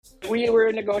We were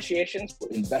in negotiations.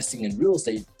 Investing in real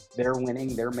estate, they're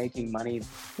winning, they're making money.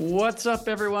 What's up,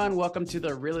 everyone? Welcome to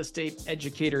the Real Estate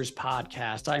Educators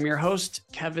Podcast. I'm your host,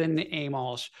 Kevin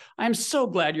Amolsch. I'm so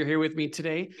glad you're here with me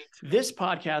today. This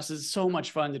podcast is so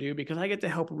much fun to do because I get to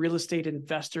help real estate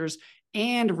investors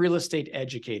and real estate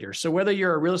educators. So whether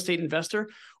you're a real estate investor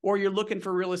or you're looking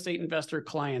for real estate investor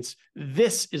clients,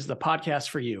 this is the podcast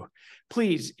for you.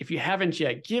 Please, if you haven't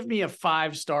yet, give me a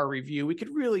 5-star review. We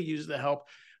could really use the help.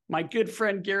 My good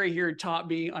friend Gary here taught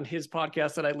me on his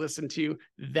podcast that I listened to,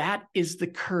 that is the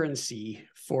currency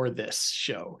for this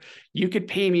show. You could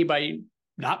pay me by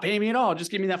not paying me at all.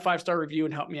 Just give me that 5-star review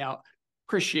and help me out.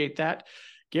 Appreciate that.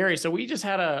 Gary, so we just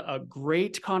had a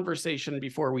great conversation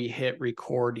before we hit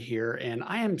record here, and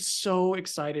I am so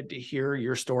excited to hear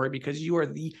your story because you are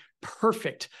the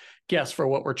perfect guest for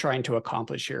what we're trying to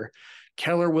accomplish here.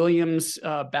 Keller Williams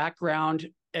background,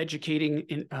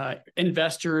 educating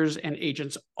investors and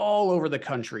agents all over the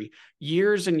country,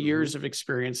 years and years of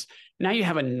experience. Now you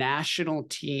have a national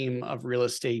team of real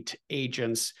estate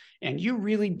agents, and you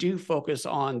really do focus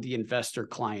on the investor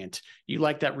client. You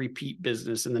like that repeat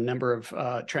business and the number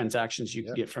of transactions you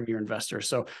can get from your investor.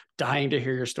 So dying to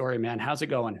hear your story, man. How's it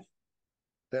going?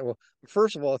 Yeah, well,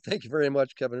 first of all, thank you very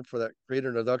much, Kevin, for that great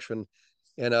introduction.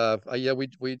 And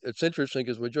we it's interesting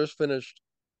because we just finished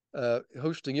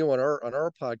hosting you on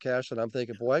our podcast, and I'm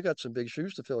thinking, boy, I got some big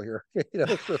shoes to fill here.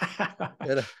 It's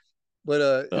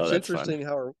interesting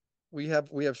how we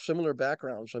have similar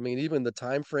backgrounds. I mean, even the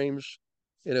time frames,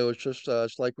 it's just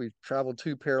it's like we've traveled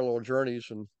 2 parallel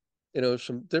journeys, and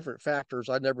some different factors.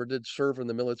 I never did serve in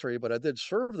the military, but I did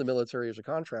serve the military as a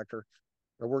contractor.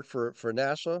 I worked for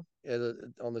NASA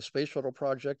on the space shuttle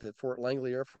project at Fort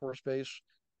Langley Air Force Base,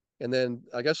 and then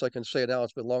I guess I can say it now.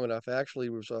 It's been long enough. I actually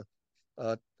was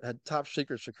had top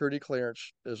secret security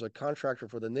clearance as a contractor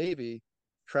for the Navy,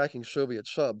 tracking Soviet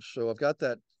subs. So I've got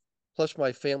that, plus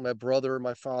my family, my brother,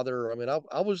 my father. I mean,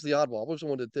 I was the oddball. I was the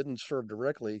one that didn't serve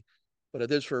directly, but I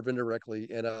did serve indirectly.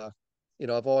 And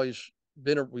I've always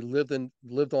we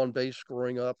lived on base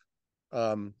growing up,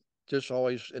 just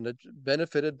always, and it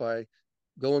benefited by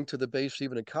going to the base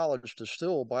even in college to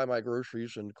still buy my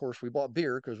groceries. And of course, we bought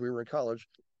beer because we were in college,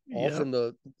 all from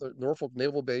the Norfolk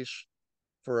Naval Base,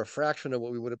 for a fraction of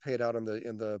what we would have paid out in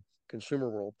the consumer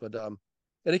world. But in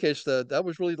any case, that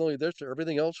was really the only difference.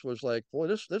 Everything else was like, boy,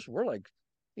 this we're like,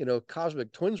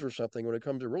 cosmic twins or something when it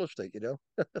comes to real estate,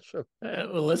 So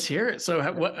well, let's hear it. So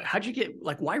how'd you get,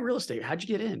 why real estate? How'd you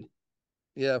get in?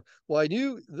 Yeah, well, I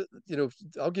knew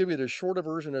I'll give you the shorter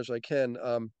version as I can.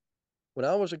 When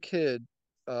I was a kid,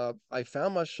 I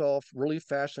found myself really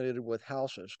fascinated with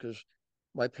houses because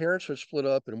my parents had split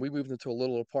up and we moved into a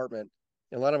little apartment.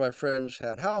 And a lot of my friends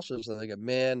had houses, and they go,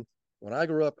 man, when I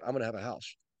grew up, I'm going to have a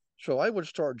house. So I would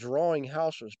start drawing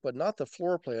houses, but not the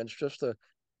floor plans, just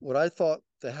what I thought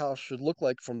the house should look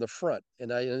like from the front.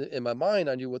 And in my mind,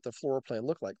 I knew what the floor plan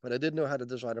looked like, but I didn't know how to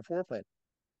design a floor plan.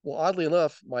 Well, oddly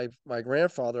enough, my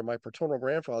grandfather, my paternal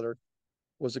grandfather,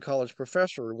 was a college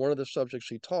professor. One of the subjects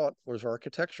he taught was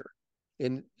architecture.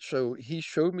 And so he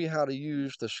showed me how to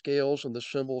use the scales and the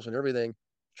symbols and everything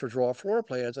to draw floor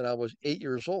plans, and I was 8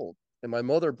 years old. And my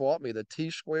mother bought me the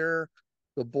T-square,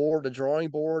 the board, the drawing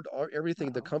board,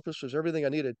 everything, the compasses, everything I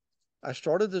needed. I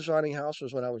started designing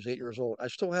houses when I was 8 years old. I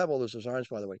still have all those designs,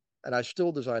 by the way, and I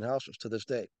still design houses to this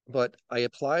day. But I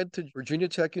applied to Virginia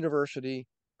Tech University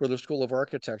for the School of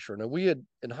Architecture. Now,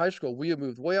 in high school, we had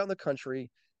moved way out in the country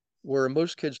where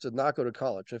most kids did not go to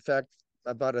college. In fact,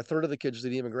 about a third of the kids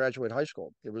didn't even graduate high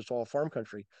school. It was all farm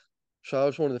country. So I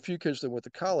was one of the few kids that went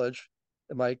to college.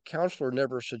 And my counselor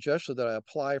never suggested that I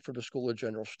apply for the School of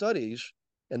General Studies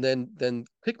and then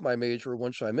pick my major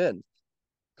once I'm in.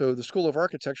 So the School of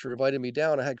Architecture invited me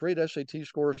down. I had great SAT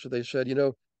scores, so they said,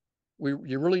 you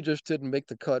really just didn't make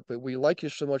the cut, but we like you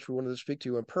so much, we wanted to speak to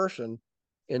you in person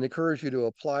and encourage you to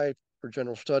apply for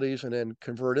general studies and then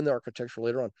convert into architecture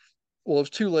later on. Well, it was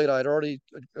too late. I'd already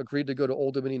agreed to go to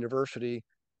Old Dominion University,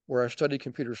 where I studied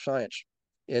computer science.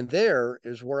 And there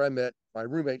is where I met my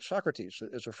roommate, Socrates,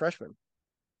 as a freshman.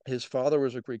 His father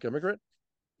was a Greek immigrant.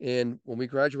 And when we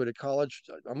graduated college,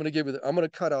 I'm going to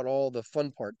cut out all the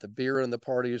fun part, the beer and the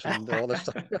parties and all that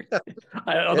stuff.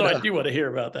 I do want to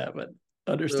hear about that, but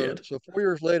understand. So 4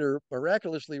 years later,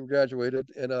 miraculously, we graduated,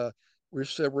 and we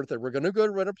said we're going to go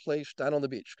to rent a place down on the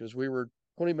beach because we were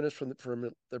 20 minutes from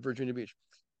the Virginia Beach.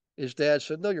 His dad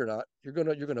said, "No, you're not. You're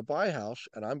gonna buy a house,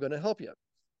 and I'm going to help you."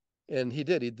 And he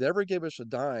did. He never gave us a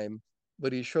dime,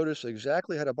 but he showed us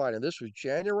exactly how to buy it. And this was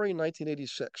January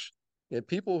 1986. And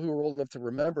people who were old enough to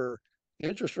remember,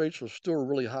 interest rates were still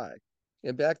really high.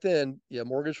 And back then,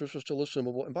 mortgage was still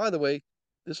assumable. And by the way,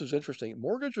 this is interesting.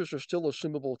 Mortgages are still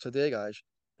assumable today, guys.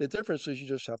 The difference is you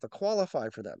just have to qualify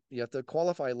for them. You have to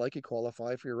qualify like you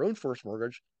qualify for your own first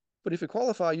mortgage. But if you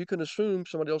qualify, you can assume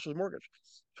somebody else's mortgage.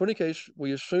 So in any case,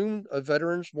 we assumed a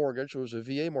veteran's mortgage. It was a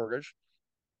VA mortgage,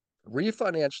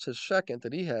 refinanced his second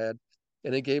that he had,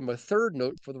 and then gave him a third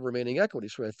note for the remaining equity.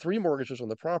 So we had three mortgages on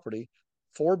the property,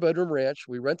 4-bedroom ranch.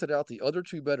 We rented out the other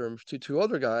 2 bedrooms to two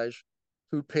other guys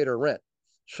who paid our rent.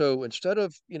 So instead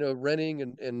of,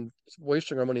 renting and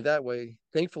wasting our money that way,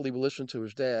 thankfully we listened to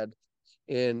his dad.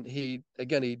 And he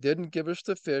didn't give us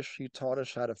the fish. He taught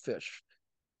us how to fish.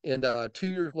 And 2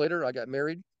 years later, I got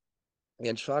married.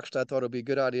 And Sockstad thought it'd be a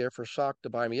good idea for Sock to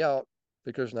buy me out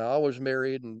because now I was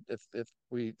married, and if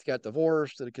we got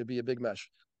divorced, then it could be a big mess.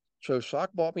 So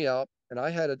Sock bought me out, and I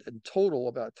had in total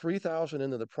about 3,000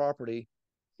 into the property.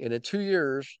 And in 2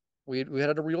 years, we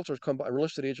had a realtor come by, a real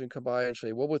estate agent come by and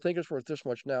say, "Well, we think it's worth this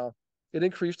much now." It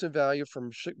increased in value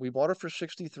we bought it for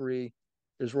 63,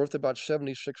 it was worth about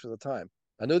 76 at the time.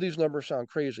 I know these numbers sound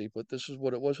crazy, but this is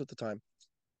what it was at the time.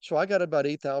 So I got about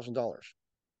 $8,000.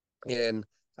 And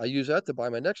I used that to buy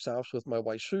my next house with my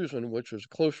wife Susan, which was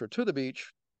closer to the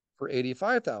beach, for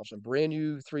 85,000, brand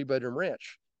new 3-bedroom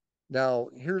ranch. Now,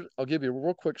 I'll give you a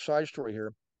real quick side story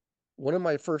here. One of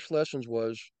my first lessons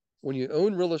was when you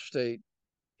own real estate,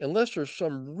 unless there's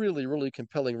some really, really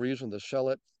compelling reason to sell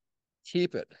it,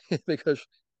 keep it because,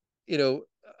 you know,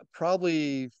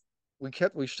 probably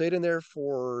we stayed in there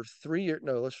for 3 years.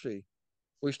 No, let's see.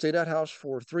 We stayed at house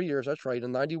for 3 years. That's right.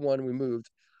 In 91, we moved.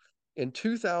 In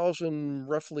 2000,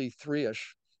 roughly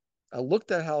three-ish, I looked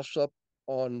that house up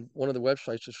on one of the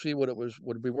websites to see what it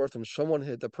would be worth. And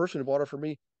the person who bought it for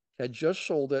me had just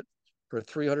sold it for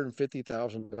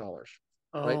 $350,000.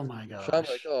 Right. Oh my So I'm like,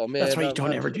 gosh. oh That's man, why you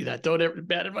don't I'm ever do that. Don't ever,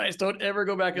 bad advice. Don't ever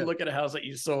go back and yeah, look at a house that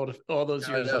you sold all those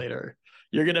yeah, I years know. later.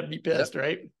 You're going to be Yep. pissed,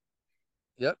 right?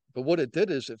 Yep. But what it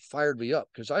did is it fired me up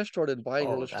because I started buying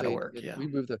real Oh, that'll estate. work. Yeah. We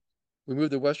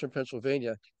moved to Western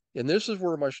Pennsylvania, and this is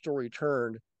where my story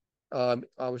turned. I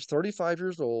was 35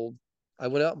 years old. I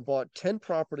went out and bought 10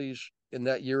 properties in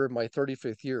that year of my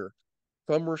 35th year.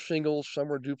 Some were singles, some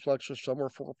were duplexes, some were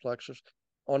fourplexes.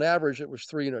 On average, it was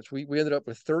 3 units. We ended up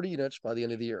with 30 units by the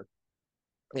end of the year,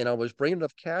 and I was bringing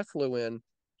enough cash flow in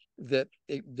that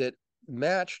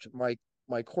matched my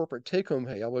corporate take home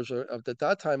pay. At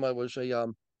that time I was a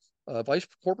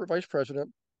corporate vice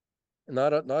president,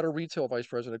 not a retail vice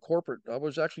president. Corporate, I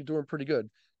was actually doing pretty good,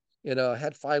 and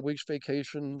had 5 weeks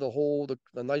vacation, the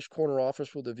nice corner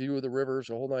office with a view of the rivers,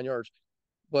 the whole 9 yards.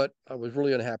 But I was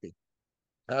really unhappy.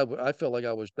 I felt like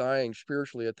I was dying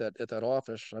spiritually at that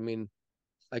office. I mean,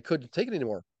 I couldn't take it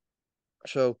anymore.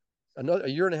 So a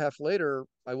year and a half later,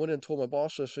 I went and told my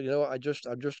boss, I said,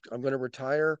 I'm going to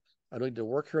retire. I don't need to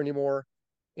work here anymore.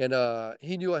 And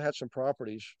he knew I had some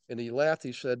properties, and he laughed.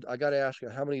 He said, "I got to ask you,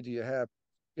 how many do you have?"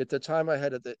 At the time, I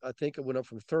think it went up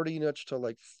from 30 units to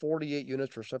like 48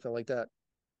 units or something like that.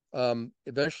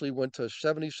 Eventually went to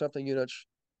 70 something units.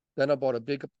 Then I bought a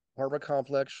big apartment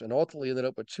complex, and ultimately ended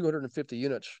up with 250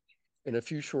 units in a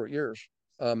few short years.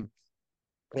 Um,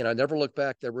 and I never looked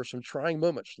back. There were some trying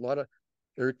moments.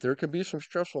 There can be some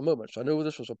stressful moments. I know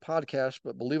this was a podcast,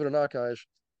 but believe it or not, guys,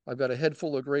 I've got a head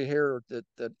full of gray hair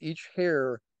that each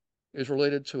hair is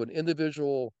related to an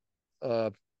individual uh,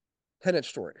 tenant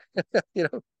story. you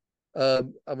know, I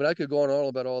mean, I could go on all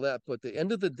about all that, but at the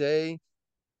end of the day,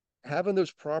 having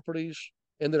those properties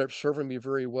ended up serving me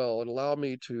very well.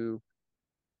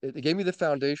 It gave me the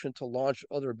foundation to launch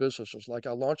other businesses. Like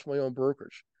I launched my own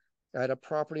brokerage. I had a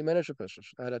property management business.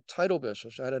 I had a title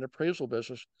business. I had an appraisal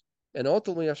business. And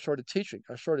ultimately I started teaching.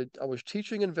 I was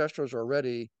teaching investors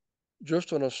already,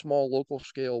 just on a small local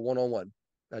scale, one-on-one.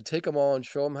 I'd take them on,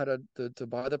 show them how to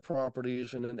buy the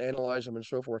properties and then analyze them and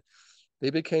so forth. They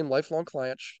became lifelong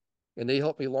clients, and they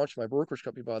helped me launch my brokerage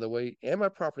company, by the way, and my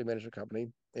property management company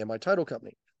and my title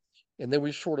company. And then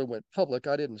we sort of went public.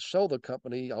 I didn't sell the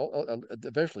company. I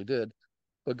eventually did.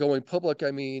 But going public,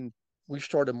 I mean, we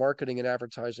started marketing and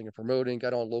advertising and promoting,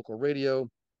 got on local radio,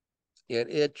 and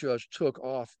it just took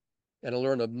off. And I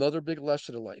learned another big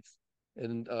lesson in life.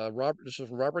 And this is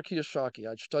from Robert Kiyosaki.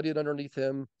 I studied underneath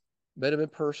him, met him in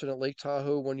person at Lake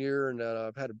Tahoe one year, and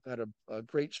had a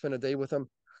great spend a day with him.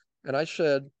 And I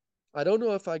said, I don't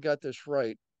know if I got this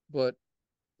right, but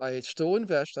I still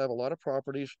invest. I have a lot of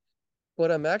properties,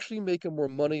 but I'm actually making more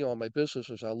money on my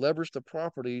businesses. I leverage the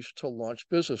properties to launch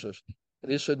businesses.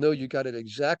 And he said, no, you got it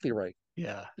exactly right.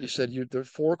 Yeah. He said, the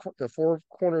four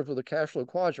corners of the cash flow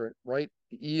quadrant, right?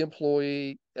 E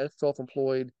employee, S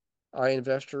self-employed, I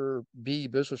investor, B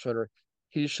business owner.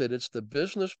 He said, it's the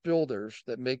business builders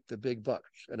that make the big bucks.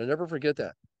 And I never forget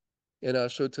that.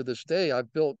 And so to this day,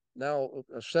 I've built now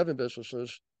 7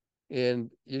 businesses,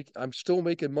 and I'm still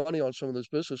making money on some of those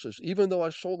businesses, even though I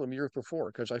sold them years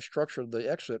before, because I structured the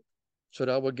exit so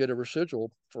that I would get a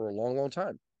residual for a long, long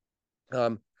time.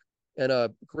 And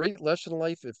a great lesson in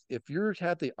life, if you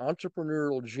have the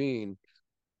entrepreneurial gene,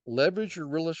 leverage your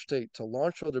real estate to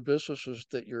launch other businesses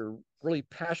that you're really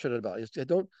passionate about.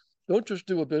 Don't just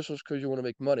do a business because you want to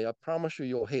make money. I promise you,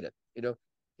 you'll hate it.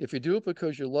 If you do it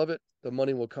because you love it, the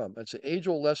money will come. It's an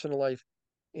age-old lesson in life,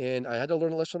 and I had to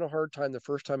learn a lesson a hard time the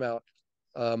first time out.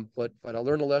 But I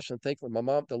learned a lesson. Thankfully,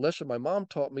 the lesson my mom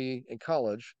taught me in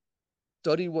college: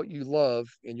 study what you love,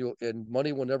 and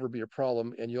money will never be a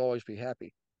problem, and you'll always be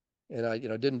happy. And I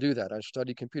didn't do that. I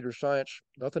studied computer science.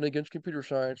 Nothing against computer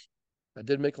science. I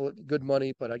did make good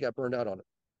money, but I got burned out on it.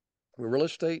 With real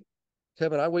estate,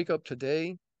 Kevin, I wake up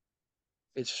today,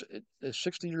 it's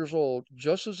 60 years old,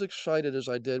 just as excited as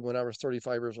I did when I was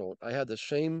 35 years old. I had the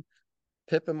same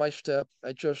pip in my step.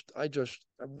 I'm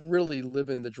really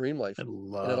living the dream life. I And it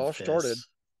love all started this.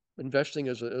 investing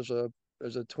as a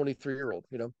 23-year-old.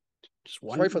 Just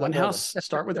Sorry for one that long one. house.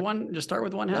 Start with one. Just start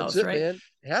with one That's house, it, right? man.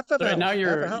 Half a So now house,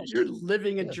 half a house. you're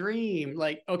living a Yeah. dream.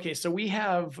 Like, okay, so we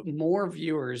have more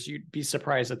viewers. You'd be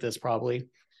surprised at this probably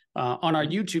on our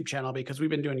Mhm. YouTube channel, because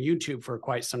we've been doing YouTube for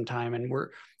quite some time, and we're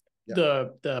Yeah.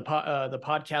 the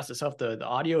podcast itself, the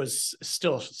audio is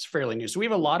still fairly new. So we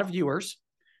have a lot of viewers,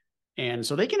 and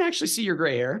so they can actually see your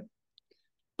gray hair,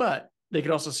 but they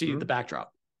could also see Mhm. the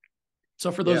backdrop.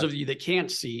 So for those Yeah. of you that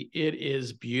can't see, it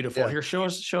is beautiful. Yeah. Here, show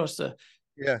us the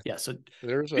Yeah. yeah. So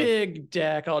There's a big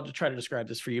deck. I'll try to describe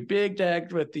this for you. Big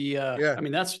deck with the yeah. I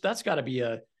mean, that's got to be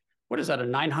what is that, a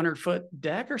 900-foot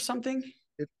deck or something?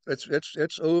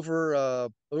 It's over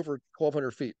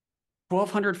 1,200 feet.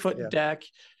 1,200-foot Yeah. deck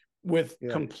with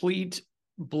Yeah. complete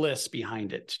bliss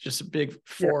behind it. Just a big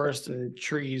Yeah. forest and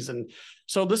trees. And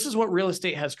so this is what real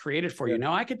estate has created for Yeah. you.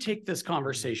 Now I could take this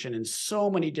conversation in so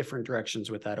many different directions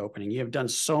with that opening. You have done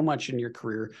so much in your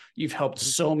career. You've helped Mhm.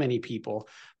 so many people.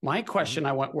 My question,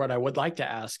 Mhm. what I would like to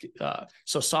ask,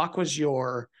 so Sock was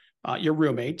your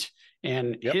roommate,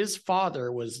 and Yep. his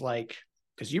father was like,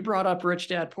 because you brought up Rich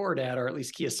Dad, Poor Dad, or at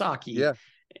least Kiyosaki. Yeah.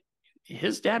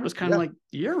 His dad was kind of Yeah. like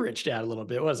your rich dad a little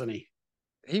bit, wasn't he?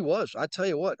 He was. I tell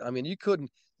you what, I mean, you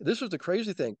couldn't. This was the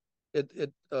crazy thing.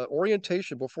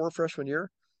 Orientation before freshman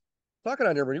year, Doc and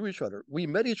I never knew each other. We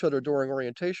met each other during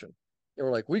orientation. And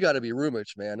we're like, we got to be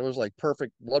roommates, man. It was like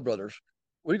perfect blood brothers.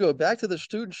 We go back to the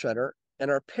student center, and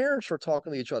our parents are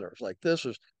talking to each other. It's like, this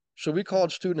is, so we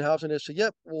called student housing and said,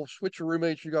 yep, we'll switch your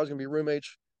roommates. You guys are going to be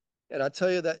roommates. And I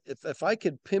tell you that if I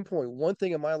could pinpoint one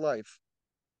thing in my life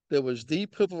that was the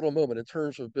pivotal moment in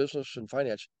terms of business and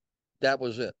finance, that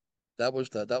was it. That was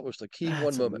the key one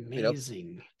That's moment.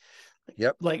 amazing.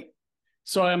 Yep. Like,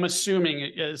 so I'm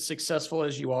assuming, as successful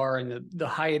as you are and the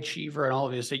high achiever and all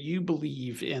of this, that you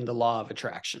believe in the law of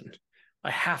attraction. I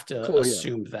have to Cool. Yeah.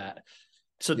 assume that.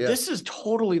 So Yeah. this is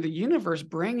totally the universe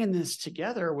bringing this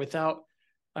together without,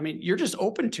 I mean, you're just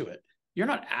open to it. You're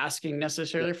not asking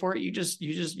necessarily for it. You're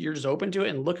just open to it,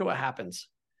 and look at what happens.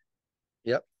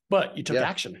 Yep. But you took Yeah.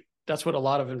 action. That's what a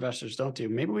lot of investors don't do.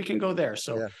 Maybe we can go there.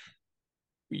 So Yeah.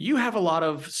 you have a lot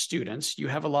of students, you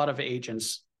have a lot of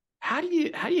agents. How do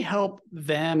you help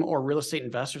them or real estate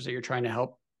investors that you're trying to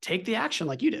help take the action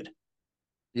like you did?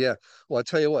 Yeah. Well, I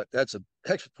tell you what, that's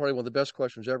actually probably one of the best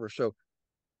questions ever. So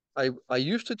I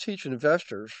used to teach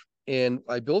investors, and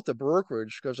I built a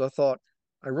brokerage because I thought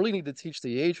I really need to teach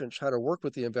the agents how to work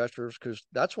with the investors, because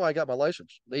that's why I got my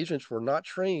license. The agents were not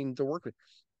trained to work with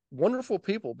wonderful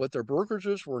people, but their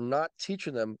brokerages were not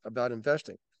teaching them about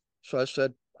investing. So I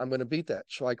said, I'm going to beat that.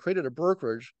 So I created a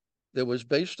brokerage that was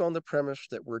based on the premise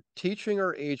that we're teaching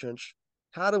our agents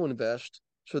how to invest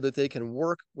so that they can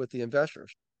work with the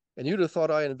investors. And you'd have thought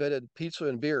I invented pizza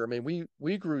and beer. I mean,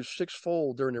 we grew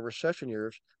sixfold during the recession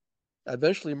years. I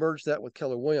eventually merged that with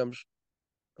Keller Williams,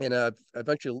 and I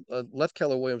eventually left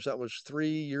Keller Williams. That was 3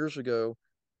 years ago,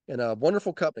 and a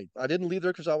wonderful company. I didn't leave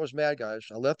there because I was mad, guys.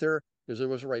 I left there because it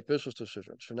was the right business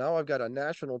decision. So now I've got a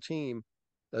national team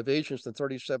of agents in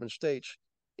 37 states,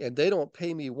 and they don't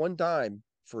pay me one dime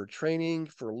for training,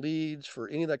 for leads, for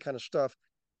any of that kind of stuff,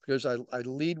 because I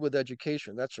lead with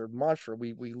education. That's our mantra.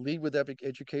 We lead with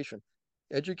education.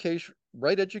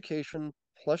 Right education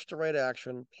plus the right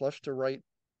action plus the right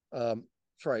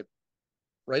sorry,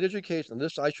 right education. And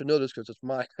this, I should know this because it's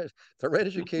mine. The right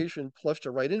education plus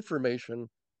the right information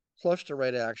plus the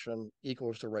right action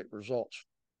equals the right results.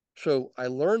 So I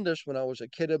learned this when I was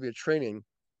at KW training,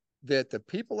 that the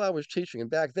people I was teaching, and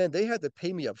back then they had to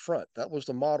pay me up front. That was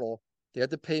the model. They had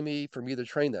to pay me for me to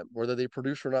train them. Whether they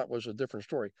produce or not was a different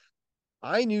story.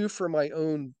 I knew for my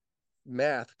own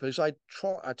math because I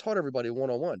taught everybody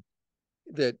one-on-one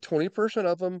that 20%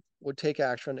 of them would take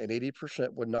action and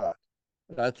 80% would not.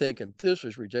 And I'm thinking, this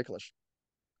is ridiculous.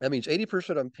 That means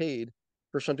 80% of them paid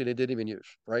for something they didn't even use,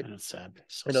 right? And it's sad.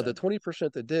 So And of the sad.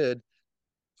 20% that did,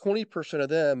 20% of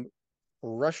them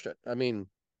rushed it. I mean,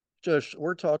 just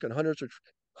we're talking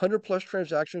 100 plus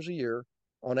transactions a year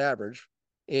on average,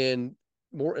 and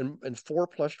more and 4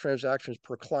 plus transactions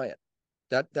per client.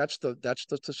 That's the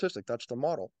statistic. That's the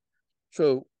model.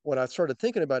 So what I started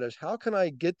thinking about is how can I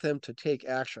get them to take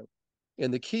action?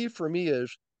 And the key for me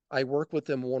is I work with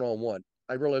them one on one.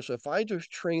 I realize if I just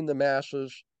train the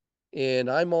masses and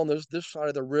I'm on this side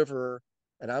of the river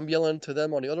and I'm yelling to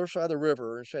them on the other side of the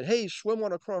river and said, hey, swim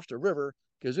on across the river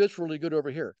because it's really good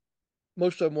over here.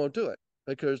 Most of them won't do it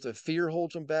because the fear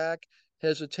holds them back,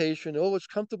 hesitation. Oh, it's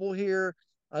comfortable here.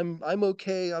 I'm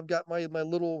okay. I've got my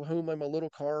little home, my little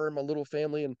car, and my little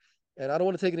family, and I don't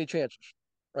want to take any chances.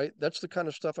 Right? That's the kind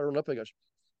of stuff I run up against.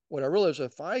 What I realize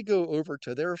if I go over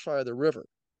to their side of the river,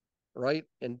 right,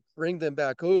 and bring them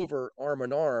back over arm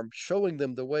in arm, showing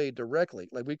them the way directly,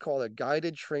 like we call it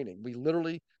guided training. We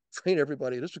literally train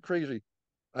everybody. This is crazy.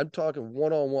 I'm talking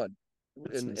one on one,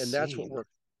 That's and that's what insane. works.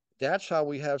 That's how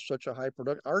we have such a high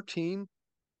product. Our team,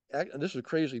 and this is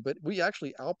crazy, but we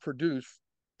actually outproduce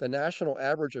the national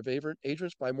average of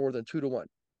agents by more than 2 to 1.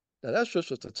 Now that's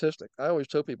just a statistic. I always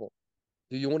tell people,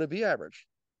 do you want to be average?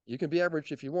 You can be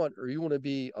average if you want, or you want to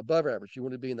be above average. You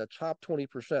want to be in the top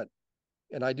 20%.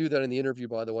 And I do that in the interview,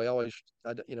 by the way.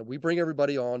 We bring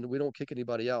everybody on. We don't kick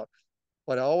anybody out,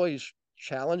 but I always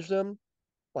challenge them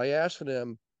by asking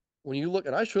them, when you look,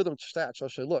 and I show them stats. I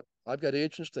say, look, I've got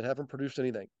agents that haven't produced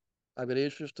anything. I've got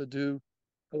agents to do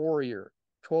 4 a year,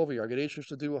 12 a year. I've got agents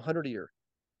to do 100 a year.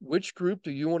 Which group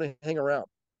do you want to hang around?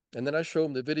 And then I show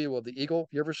them the video of the eagle.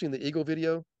 You ever seen the eagle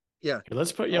video? Yeah. Here,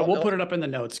 let's put, yeah, I'll, we'll I'll, put it up in the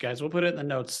notes, guys. We'll put it in the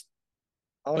notes.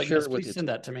 I'll But share yes, it with please you. send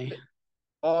that to me.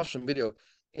 Awesome video.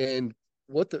 And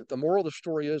what the moral of the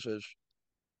story is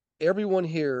everyone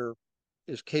here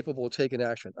is capable of taking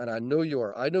action. And I know you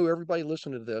are. I know everybody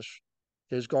listening to this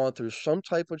has gone through some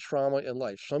type of trauma in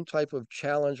life, some type of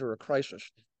challenge or a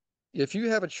crisis. If you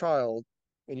have a child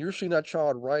and you're seeing that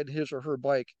child ride his or her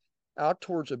bike out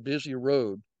towards a busy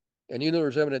road and you know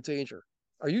there's imminent danger,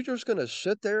 are you just going to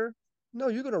sit there? No,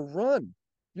 you're going to run.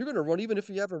 You're going to run even if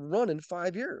you haven't run in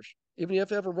 5 years. Even if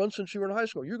you haven't run since you were in high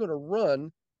school, you're going to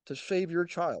run to save your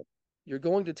child. You're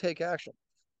going to take action,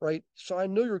 right? So I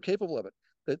know you're capable of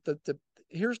it.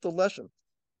 Here's the lesson.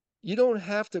 You don't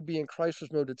have to be in crisis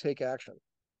mode to take action.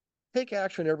 Take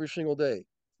action every single day.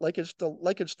 Like it's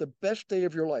the best day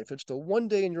of your life. It's the one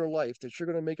day in your life that you're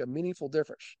going to make a meaningful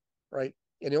difference, right?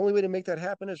 And the only way to make that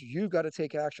happen is you've got to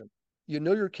take action. You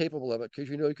know you're capable of it because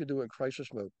you know you can do it in crisis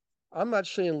mode. I'm not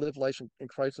saying live life in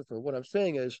crisis mode. What I'm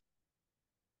saying is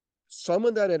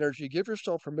summon that energy, give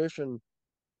yourself permission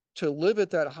to live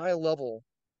at that high level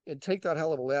and take that high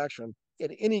level action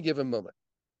at any given moment.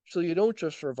 So you don't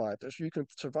just survive this. You can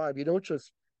survive. You don't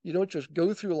just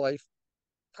go through life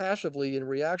passively in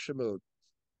reaction mode.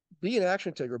 Be an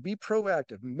action taker, be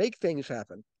proactive, make things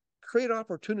happen, create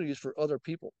opportunities for other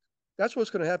people. That's what's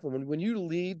going to happen when you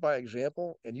lead by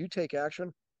example and you take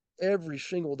action every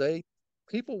single day,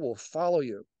 people will follow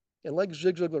you. And like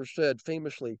Zig Ziglar said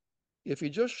famously, if you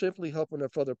just simply help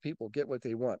enough other people get what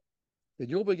they want, then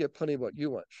you'll be get plenty of what you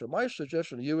want. So my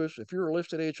suggestion to you is if you're a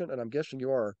listed agent, and I'm guessing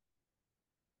you are,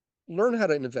 learn how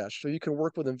to invest so you can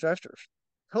work with investors.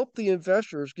 Help the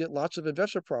investors get lots of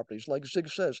investor properties. Like Zig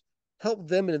says, help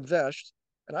them invest.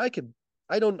 And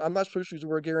I'm not supposed to use the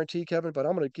word guarantee, Kevin, but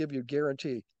I'm going to give you a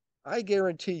guarantee. I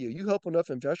guarantee you, you help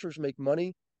enough investors make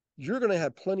money, you're going to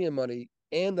have plenty of money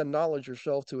and the knowledge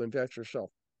yourself to invest yourself.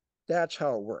 That's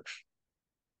how it works.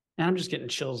 And I'm just getting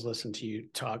chills listening to you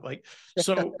talk. Like,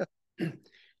 so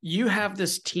you have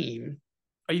this team.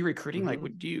 Are you recruiting? Like,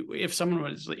 would you, if someone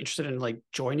was interested in like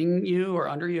joining you or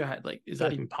under you, like, is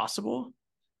that even possible?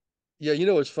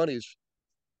 Yeah, what's funny is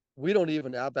we don't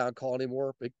even outbound call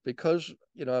anymore because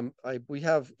we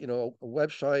have a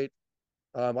website.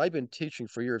 I've been teaching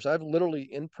for years. I've literally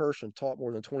in person taught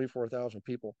more than 24,000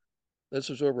 people. This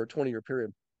is over a 20-year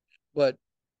period. But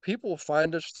people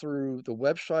find us through the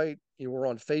website. We're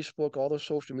on Facebook, all the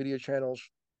social media channels.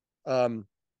 Um,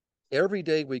 every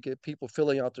day we get people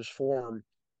filling out this form.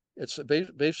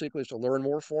 Basically it's a learn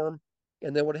more form.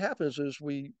 And then what happens is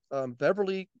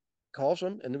Beverly calls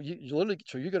them, and you literally,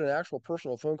 so you get an actual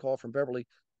personal phone call from Beverly.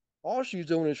 All she's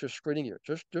doing is just screening you,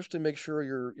 just to make sure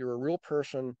you're a real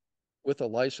person with a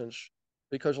license.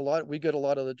 Because we get a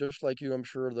lot of the, just like you, I'm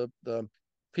sure, the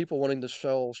people wanting to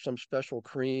sell some special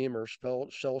cream or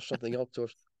sell something else to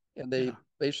us, and they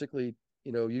basically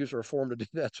use our form to do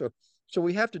that. So So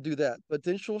we have to do that. But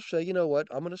then she'll say, you know what,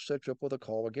 I'm going to set you up with a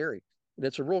call with Gary. And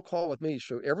it's a real call with me.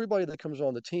 So everybody that comes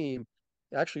on the team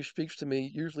actually speaks to me.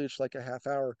 Usually it's like a half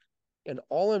hour. And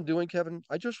all I'm doing, Kevin,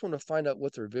 I just want to find out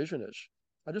what their vision is.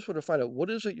 I just want to find out what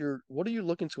are you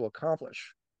looking to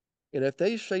accomplish? And if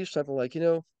they say something like,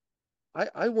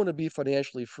 I want to be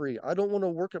financially free. I don't want to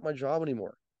work at my job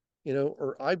anymore.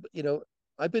 Or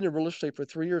I've been in real estate for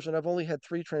 3 years and I've only had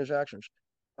 3 transactions.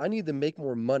 I need to make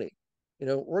more money.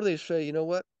 Or they say, you know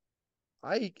what?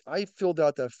 I filled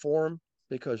out that form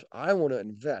because I want to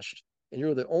invest. And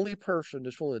you're the only person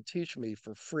that's willing to teach me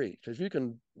for free. Because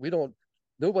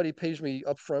nobody pays me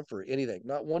upfront for anything,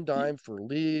 not one dime for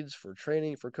leads, for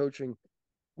training, for coaching.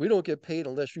 We don't get paid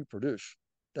unless you produce.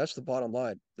 That's the bottom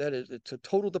line. It's a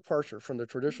total departure from the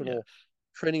Yeah. traditional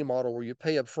training model where you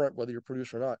pay up front whether you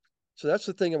produce or not. So that's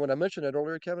the thing. And when I mentioned that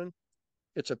earlier, Kevin,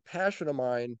 it's a passion of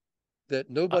mine that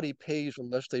nobody pays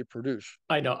unless they produce.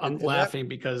 I know. I'm And laughing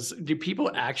because do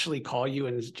people actually call you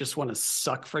and just want to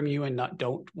suck from you and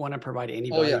don't want to provide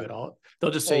any oh value yeah, at all?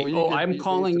 They'll just say, you I'm get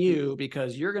calling the you people.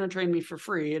 because you're going to train me for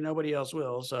free and nobody else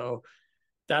will. So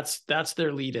that's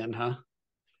their lead in, huh?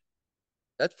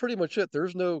 That's pretty much it.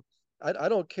 I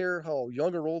don't care how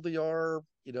young or old they are,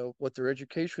 what their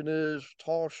education is,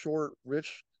 tall, short,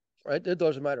 rich, right? It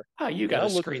doesn't matter. Oh, you got What to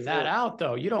I'm looking screen that for, out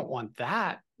though. You don't want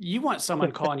that. You want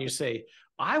someone calling you say,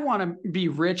 I want to be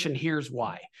rich and here's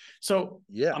why. So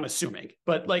yeah, I'm assuming,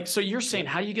 but so you're saying,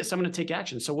 yeah, how do you get someone to take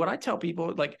action? So what I tell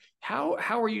people, how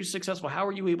are you successful? How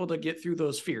are you able to get through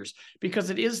those fears? Because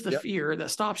it is the yeah, fear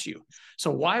that stops you. So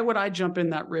why would I jump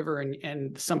in that river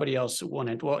and somebody else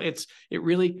wouldn't? Well, it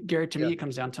really, Gary, to yeah, me, it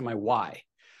comes down to my why.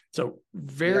 So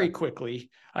yeah, very quickly,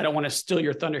 I don't want to steal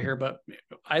your thunder here, but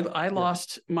I yeah.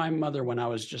 lost my mother when I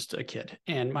was just a kid,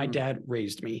 and my Mm, dad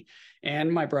raised me and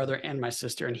my brother and my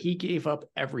sister, and he gave up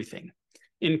everything,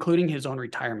 including his own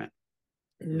retirement.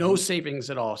 No hmm savings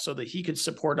at all, so that he could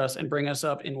support us and bring us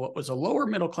up in what was a lower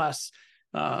middle class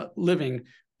living,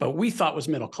 but we thought was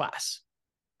middle class,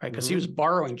 right? Because he hmm was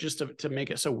borrowing just to make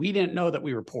it. So we didn't know that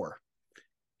we were poor.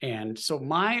 And so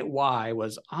my why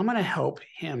was, I'm going to help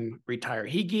him retire.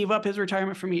 He gave up his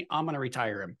retirement for me. I'm going to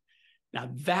retire him.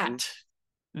 Now hmm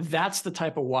that's the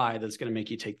type of why that's going to make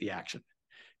you take the action.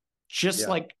 Just yeah,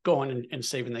 like going and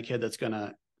saving the kid that's going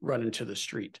to run into the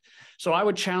street. So I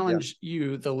would yeah. challenge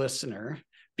you, the listener,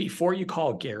 before you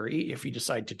call Gary, if you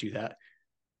decide to do that,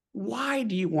 why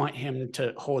do you want him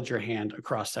to hold your hand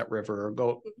across that river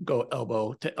or go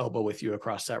elbow to elbow with you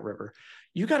across that river?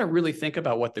 You got to really think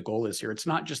about what the goal is here. It's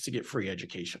not just to get free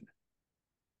education.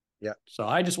 Yeah. So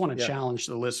I just want to Yeah. challenge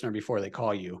the listener before they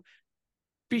call you.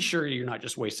 Be sure you're not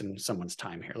just wasting someone's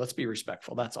time here. Let's be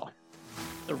respectful. That's all.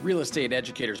 The Real Estate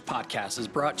Educators Podcast is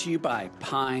brought to you by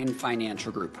Pine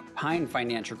Financial Group. Pine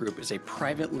Financial Group is a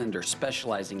private lender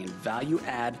specializing in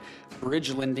value-add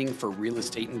bridge lending for real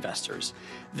estate investors.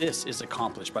 This is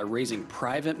accomplished by raising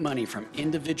private money from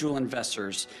individual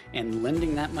investors and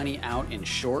lending that money out in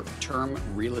short-term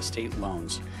real estate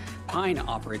loans. Pine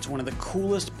operates one of the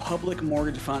coolest public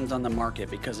mortgage funds on the market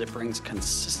because it brings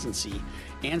consistency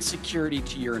and security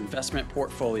to your investment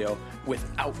portfolio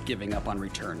without giving up on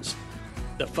returns.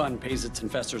 The fund pays its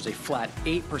investors a flat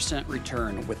 8%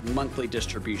 return with monthly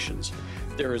distributions.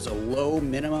 There is a low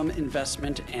minimum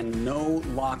investment and no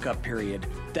lockup period.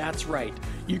 That's right,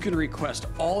 you can request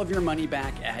all of your money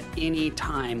back at any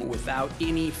time without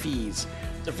any fees.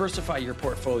 Diversify your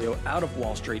portfolio out of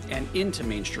Wall Street and into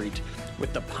Main Street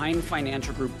with the Pine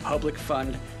Financial Group Public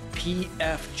Fund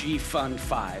PFG Fund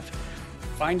 5.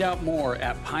 Find out more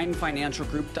at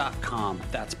pinefinancialgroup.com.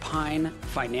 That's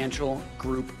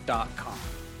pinefinancialgroup.com.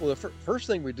 Well, the first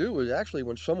thing we do is actually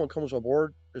when someone comes on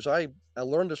board, is I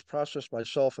learned this process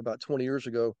myself about 20 years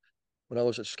ago when I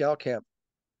was at Scout Camp.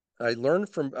 I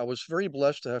was very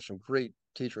blessed to have some great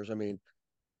teachers. I mean,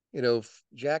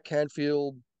 Jack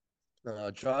Canfield,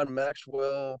 John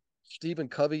Maxwell, Stephen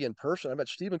Covey in person. I met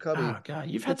Stephen Covey Oh, God,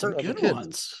 you've in had some person. I was a good kid,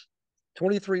 ones.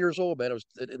 23 years old, man. It was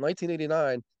in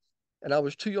 1989, and I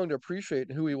was too young to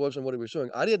appreciate who he was and what he was doing.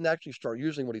 I didn't actually start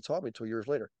using what he taught me until years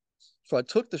later. So I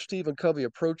took the Stephen Covey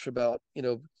approach about,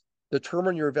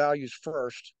 determine your values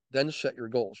first, then set your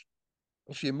goals.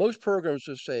 You see, most programs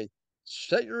just say,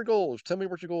 set your goals, tell me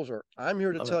what your goals are. I'm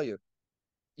here to Love it. tell you,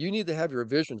 you need to have your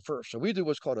vision first. So we do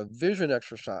what's called a vision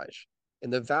exercise,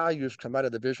 and the values come out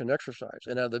of the vision exercise.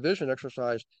 And out of the vision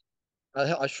exercise,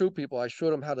 I showed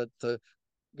them how to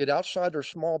get outside their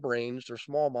small brains, their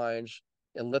small minds,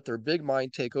 and let their big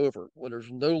mind take over when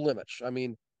there's no limits. I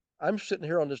mean, I'm sitting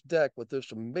here on this deck with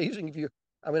this amazing view.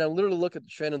 I mean, I literally look at the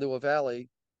Shenandoah Valley,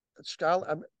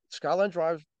 Skyline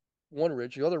Drive, one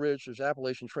ridge. The other ridge is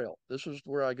Appalachian Trail. This is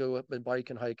where I go up and bike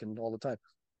and hike and all the time.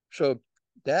 So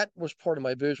that was part of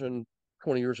my vision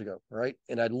 20 years ago, right?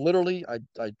 And I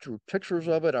drew pictures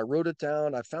of it. I wrote it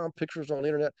down. I found pictures on the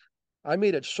internet. I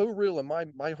made it so real in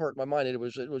my heart, my mind, and it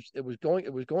was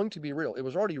going to be real. It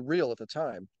was already real at the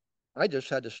time. I just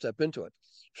had to step into it.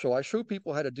 So I show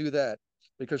people how to do that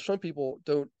because some people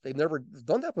they've never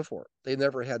done that before. They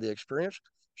never had the experience.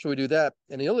 So we do that.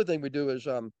 And the other thing we do is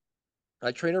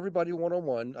I train everybody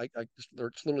one-on-one.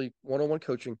 It's literally one-on-one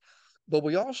coaching, but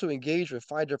we also engage at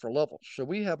 5 different levels. So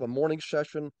we have a morning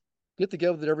session, get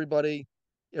together with everybody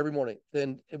every morning.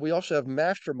 Then we also have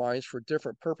masterminds for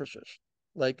different purposes,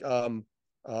 like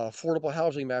affordable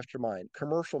housing mastermind,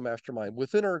 commercial mastermind.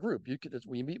 Within our group,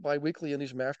 we meet bi-weekly in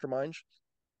these masterminds.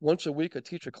 Once a week, I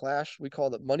teach a class. We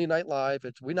call it Monday Night Live.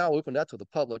 We now open that to the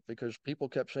public because people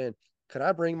kept saying, "Can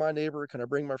I bring my neighbor? Can I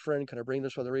bring my friend? Can I bring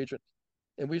this other agent?"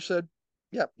 And we said,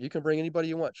 "Yeah, you can bring anybody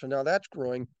you want." So now that's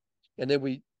growing, and then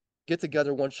we get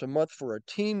together once a month for a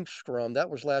team scrum. That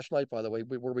was last night, by the way,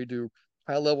 where we do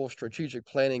high-level strategic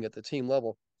planning at the team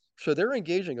level. So they're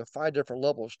engaging at 5 different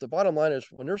levels. The bottom line is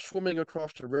when they're swimming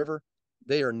across the river,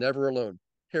 they are never alone.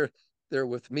 They're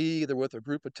with me, they're with a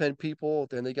group of 10 people,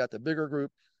 then they got the bigger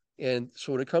group. And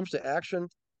so when it comes to action,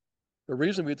 the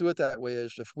reason we do it that way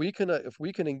is if we can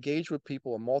engage with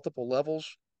people on multiple levels,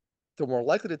 they're more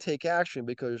likely to take action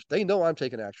because they know I'm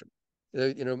taking action.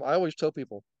 I always tell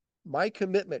people, my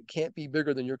commitment can't be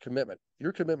bigger than your commitment.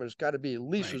 Your commitment has got to be at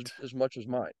least Right. as much as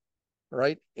mine,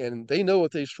 right? And they know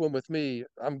if they swim with me,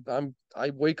 I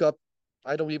wake up,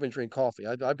 I don't even drink coffee.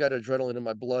 I've got adrenaline in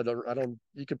my blood. I don't.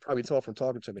 You could probably tell from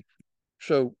talking to me.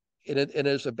 So, and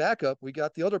as a backup, we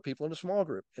got the other people in the small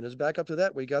group, and as backup to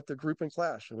that, we got the group in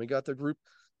class, and we got the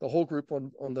whole group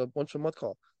on the once a month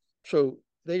call. So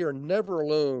they are never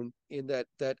alone in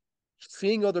that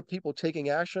seeing other people taking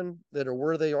action that are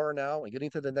where they are now and getting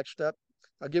to the next step.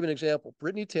 I'll give you an example.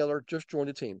 Brittany Taylor just joined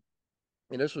the team,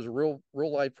 and this was a real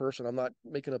life person. I'm not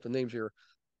making up the names here.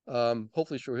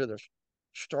 Hopefully she'll hear this.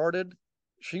 Started,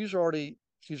 she's already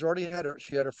she had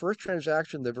her first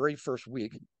transaction the very first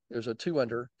week. It was a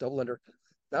double under.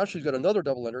 Now she's got another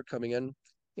double under coming in,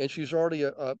 and she's already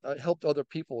helped two other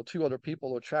people,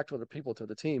 attract other people to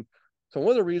the team. So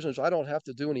one of the reasons I don't have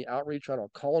to do any outreach, I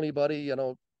don't call anybody, I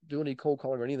don't do any cold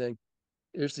calling or anything,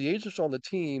 is the agents on the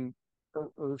team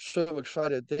are so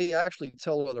excited they actually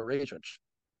tell other agents.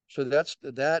 So that's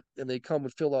that, and they come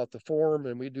and fill out the form,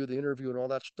 and we do the interview and all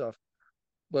that stuff.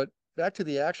 But back to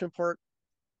the action part,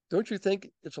 don't you think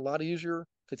it's a lot easier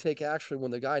to take action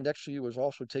when the guy next to you is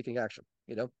also taking action?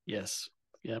 Yes.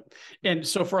 Yep. And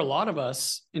so for a lot of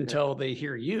us, until they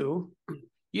hear you,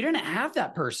 you didn't have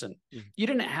that person. You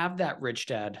didn't have that rich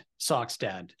dad, Sox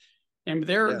dad. And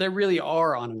they really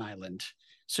are on an island.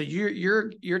 So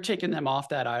you're taking them off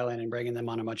that island and bringing them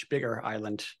on a much bigger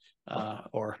island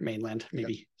or mainland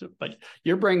maybe. But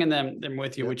you're bringing them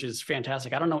with you, which is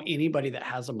fantastic. I don't know anybody that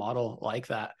has a model like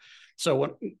that.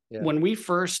 So when we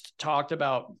first talked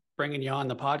about bringing you on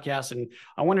the podcast, and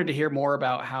I wanted to hear more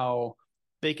about how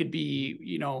they could be,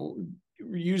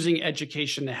 using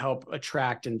education to help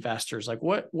attract investors. Like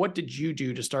what did you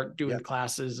do to start doing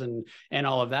classes and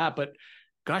all of that? But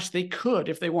gosh, they could,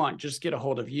 if they want, just get a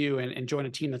hold of you and join a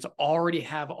team that's already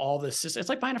have all the systems. It's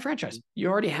like buying a franchise. You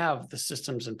already have the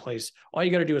systems in place. All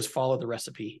you got to do is follow the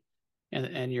recipe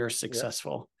and you're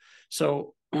successful.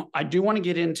 So I do want to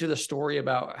get into the story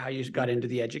about how you got into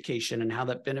the education and how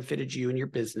that benefited you and your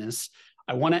business.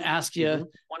 I want to ask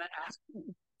you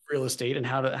real estate and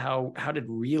how did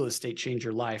real estate change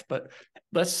your life? But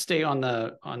let's stay on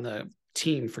the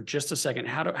team for just a second.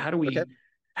 How do we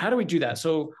do that?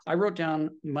 So I wrote down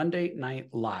Monday Night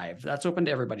Live. That's open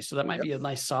to everybody. So that might be a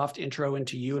nice soft intro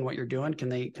into you and what you're doing. Can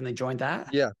they join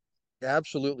that? Yeah,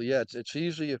 absolutely. Yeah, it's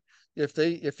easy. If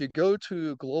you go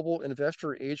to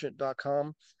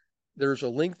globalinvestoragent.com, there's a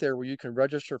link there where you can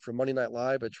register for Monday Night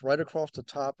Live. It's right across the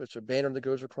top. It's a banner that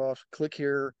goes across. Click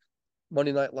here,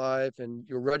 Monday Night Live, and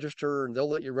you'll register, and they'll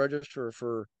let you register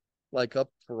for up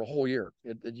for a whole year.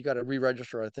 You got to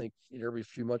re-register, I think, every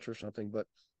few months or something. But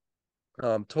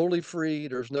totally free.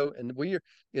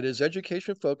 It is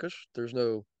education focused. There's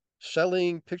no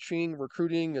selling, pitching,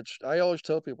 recruiting. I always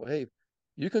tell people, hey,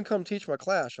 you can come teach my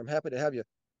class. I'm happy to have you.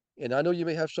 And I know you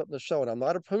may have something to sell, and I'm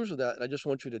not opposed to that. I just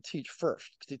want you to teach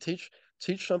first. To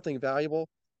teach something valuable,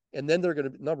 and then they're going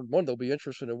to, number one, they'll be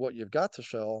interested in what you've got to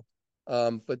sell.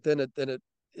 But then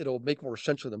it'll make more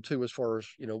sense to them too, as far as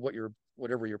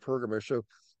whatever your program is.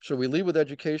 So we lead with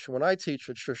education. When I teach,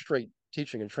 it's just straight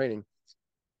teaching and training.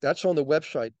 That's on the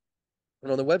website.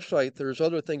 And on the website, there's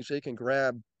other things they can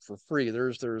grab for free.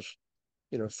 There's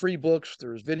free books,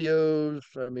 there's videos.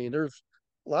 I mean, there's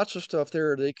lots of stuff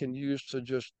there they can use to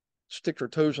just stick their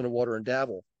toes in the water and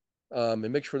dabble, and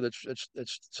make sure that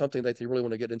it's something that they really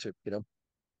want to get into.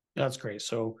 That's great.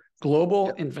 So Yep.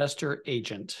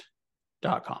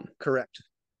 globalinvestoragent.com. Correct.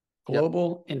 Yep.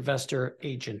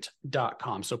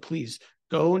 globalinvestoragent.com. So please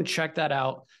go and check that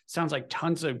out. Sounds like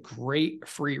tons of great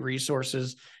free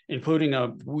resources, including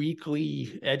a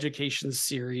weekly education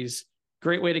series.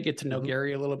 Great way to get to know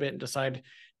Gary a little bit and decide,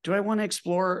 do I want to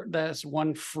explore this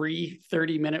one free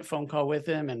 30-minute phone call with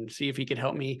him and see if he could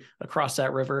help me across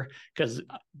that river? Because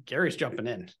Gary's jumping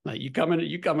in. Like, you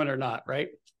coming or not, right?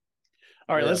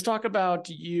 All right, let's talk about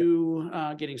you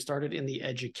getting started in the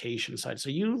education side. So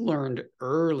you learned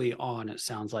early on, it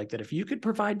sounds like, that if you could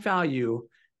provide value,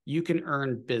 you can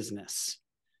earn business.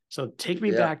 So take me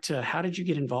back to, how did you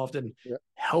get involved in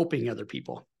helping other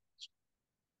people?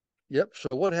 Yep. So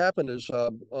what happened is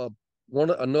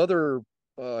another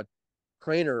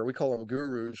trainer, we call them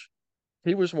gurus.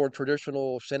 He was more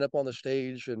traditional, stand up on the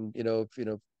stage and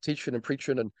teaching and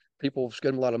preaching, and people was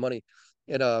getting a lot of money,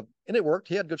 and it worked.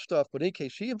 He had good stuff. But in any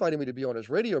case, he invited me to be on his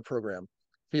radio program.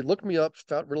 He looked me up,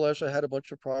 realized I had a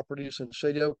bunch of properties, and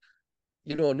said, you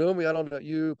don't know me, I don't know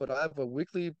you, but I have a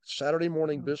weekly Saturday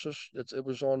morning business. It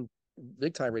was on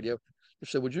big time radio. He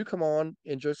said, would you come on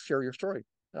and just share your story?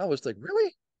 And I was like,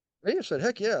 really? He said,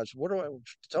 heck yeah. So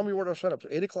tell me where to sign up?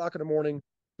 8 o'clock in the morning.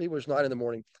 Maybe it was 9 in the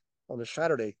morning on the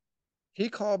Saturday. He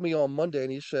called me on Monday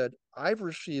and he said, I've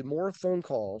received more phone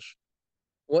calls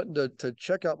wanting to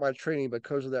check out my training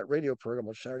because of that radio program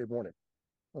on Saturday morning.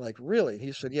 I'm like, really?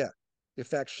 He said, yeah. In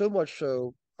fact, so much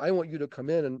so, I want you to come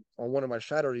in on one of my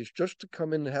Saturdays just to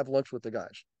come in and have lunch with the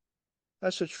guys. I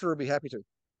said, sure, I'd be happy to.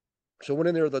 So went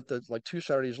in there like 2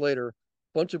 Saturdays later, a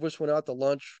bunch of us went out to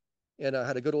lunch, and I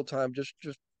had a good old time just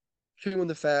chewing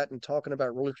the fat and talking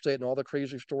about real estate and all the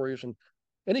crazy stories. And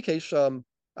in any case,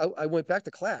 I went back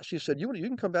to class. He said, you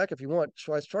can come back if you want.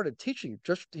 So I started teaching.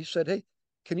 He said, hey,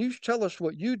 can you tell us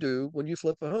what you do when you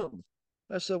flip a home?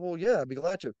 I said, well, yeah, I'd be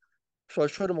glad to. So I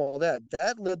showed him all that.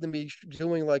 That led to me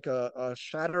doing like a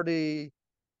Saturday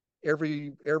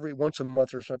every once a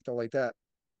month or something like that.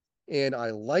 And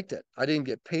I liked it. I didn't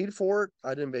get paid for it.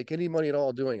 I didn't make any money at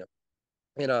all doing it.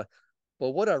 And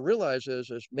but what I realized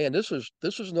is man, this is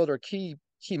another key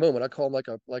moment. I call them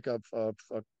like a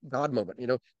God moment.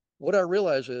 What I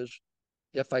realize is,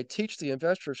 if I teach the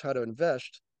investors how to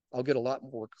invest, I'll get a lot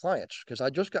more clients, because I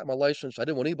just got my license. I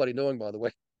didn't want anybody knowing, by the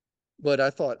way, but I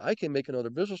thought I can make another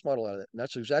business model out of it. And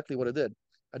that's exactly what I did.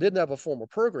 I didn't have a formal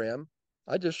program.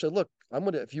 I just said, look,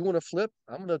 if you want to flip,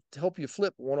 I'm going to help you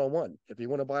flip one-on-one. If you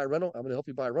want to buy a rental, I'm going to help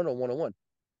you buy a rental one-on-one.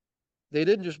 They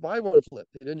didn't just buy one flip.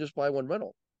 They didn't just buy one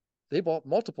rental. They bought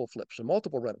multiple flips and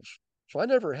multiple rentals. So I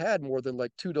never had more than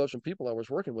like 24 people I was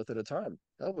working with at a time.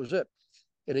 That was it.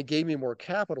 And it gave me more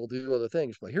capital to do other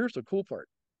things. But here's the cool part.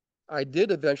 I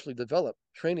did eventually develop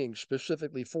training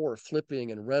specifically for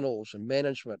flipping and rentals and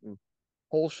management and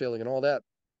wholesaling and all that.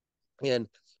 And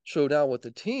so now with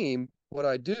the team, what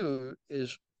I do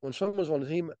is, when someone's on the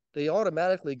team, they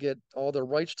automatically get all the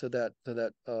rights to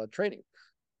that training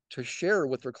to share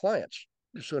with their clients.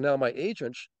 So now my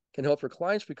agents can help their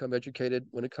clients become educated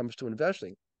when it comes to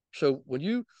investing. So when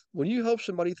you help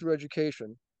somebody through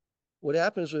education, what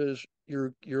happens is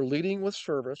you're leading with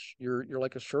service. You're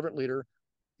like a servant leader.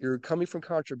 You're coming from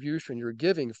contribution. You're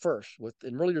giving first,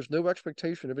 and really there's no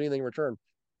expectation of anything in return.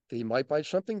 They might buy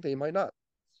something, they might not.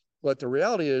 But the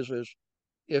reality is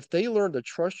if they learn to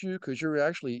trust you because you're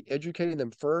actually educating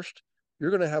them first,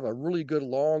 you're going to have a really good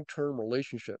long-term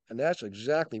relationship. And that's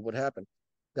exactly what happened.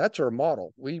 That's our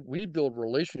model. We build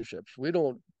relationships. We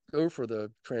don't go for the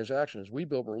transactions. We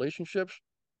build relationships,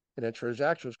 and then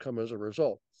transactions come as a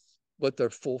result. But the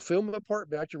fulfillment part,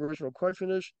 back to your original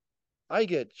question, is I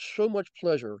get so much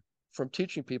pleasure from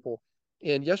teaching people.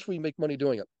 And yes, we make money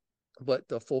doing it. But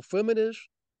the fulfillment is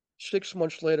 6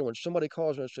 months later when somebody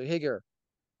calls and say, hey, Gary,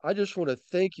 I just want to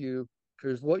thank you,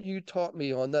 because what you taught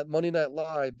me on that Monday Night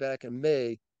Live back in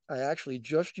May, I actually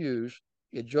just used.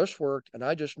 It just worked, and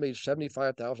I just made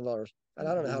 $75,000, and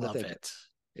I don't know how to thank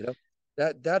you.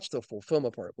 That's the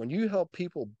fulfillment part. When you help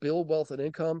people build wealth and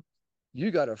income,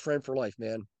 you got a friend for life,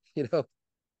 man.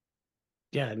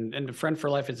 Yeah, and a friend for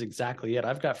life is exactly it.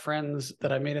 I've got friends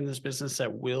that I made in this business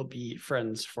that will be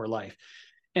friends for life.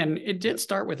 And it did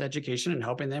start with education and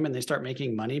helping them, and they start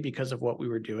making money because of what we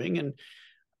were doing. And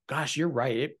gosh, you're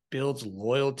right. It builds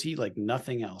loyalty like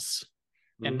nothing else.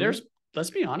 And let's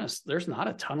be honest, there's not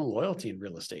a ton of loyalty in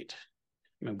real estate.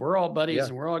 I mean, we're all buddies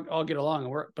and we're all get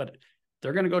along, but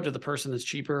they're going to go to the person that's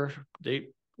cheaper,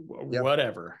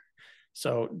 whatever.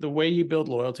 So the way you build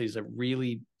loyalties that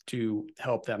really do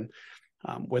help them.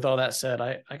 With all that said,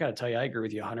 I got to tell you, I agree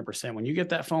with you 100%. When you get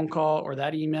that phone call or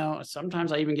that email,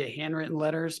 sometimes I even get handwritten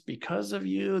letters because of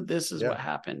you. This is what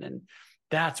happened. And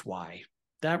that's why.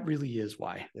 That really is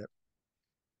why. Yeah.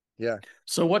 Yeah.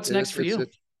 So what's next for you?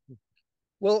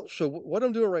 Well, so what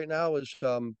I'm doing right now is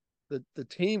the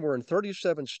team, we're in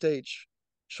 37 states.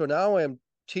 So now I'm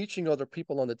teaching other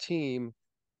people on the team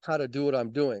how to do what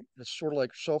I'm doing. It's sort of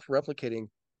like self-replicating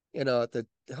and to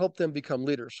help them become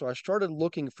leaders. So I started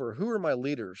looking for who are my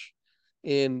leaders.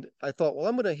 And I thought, well,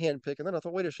 I'm going to handpick. And then I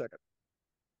thought, wait a second,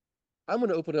 I'm going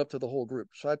to open it up to the whole group.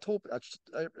 So I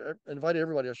invited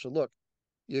everybody. I said, look,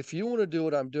 if you want to do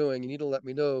what I'm doing, you need to let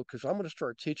me know because I'm going to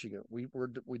start teaching it.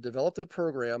 We developed a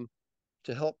program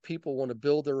to help people want to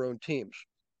build their own teams.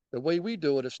 The way we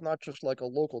do it, it's not just like a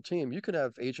local team. You can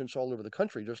have agents all over the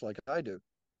country, just like I do.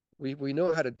 We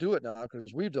know how to do it now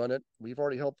because we've done it. We've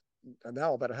already helped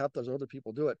now about a half dozen other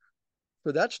people do it.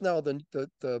 So that's now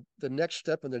the next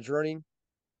step in the journey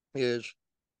is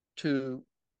to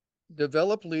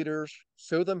develop leaders,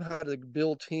 show them how to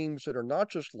build teams that are not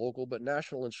just local but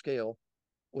national in scale,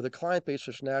 with a client base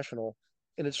that's national.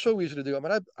 And it's so easy to do. I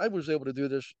mean, I was able to do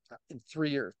this in 3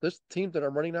 years. This team that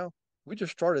I'm running now, we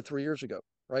just started 3 years ago,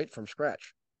 right, from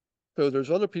scratch. So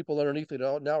there's other people underneath that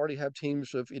now already have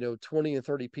teams of 20 and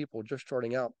 30 people just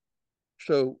starting out.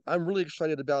 So I'm really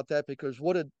excited about that because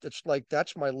it's like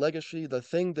that's my legacy, the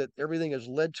thing that everything has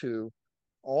led to,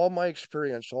 all my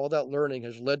experience, all that learning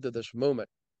has led to this moment.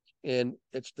 And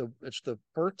it's the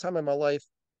first time in my life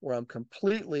where I'm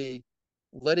completely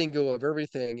letting go of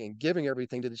everything and giving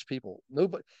everything to these people.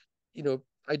 Nobody,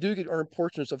 I do earn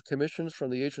portions of commissions from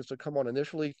the agents that come on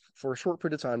initially for a short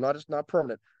period of time. It's not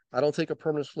permanent. I don't take a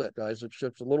permanent split, guys. It's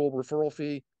just a little referral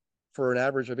fee for an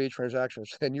average of 8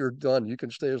 transactions, and you're done. You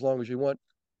can stay as long as you want,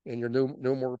 and you're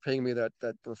no more paying me that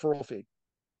referral fee.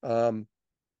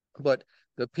 But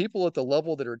the people at the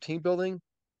level that are team building,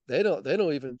 they don't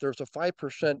even. There's a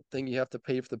 5% thing you have to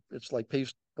pay for it's like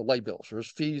pays the light bills.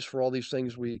 There's fees for all these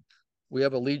things. We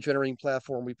have a lead generating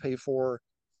platform we pay for.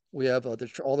 We have all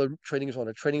the training is on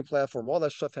a training platform. All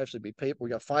that stuff has to be paid. We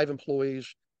got 5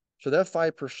 employees. So that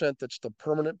 5%, that's the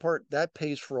permanent part, that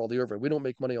pays for all the overhead. We don't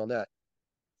make money on that.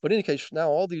 But in any case, now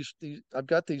all these I've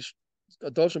got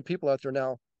a dozen people out there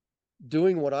now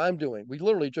doing what I'm doing. We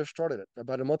literally just started it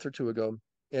about a month or two ago,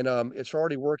 and it's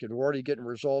already working. We're already getting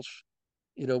results.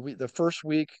 The first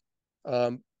week,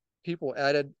 um,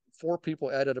 4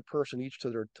 people added a person each to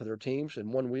their teams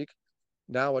in 1 week.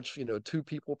 Now it's 2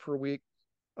 people per week,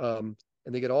 and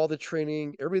they get all the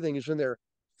training. Everything is in there.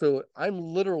 So I'm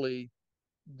literally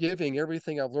giving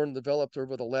everything I've learned and developed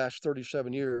over the last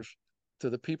 37 years to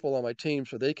the people on my team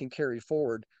so they can carry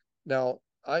forward. Now,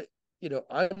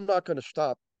 I'm not going to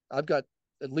stop. I've got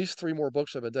at least 3 more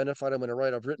books I've identified I'm going to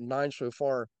write. I've written 9 so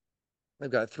far.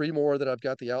 I've got 3 more that I've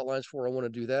got the outlines for. I want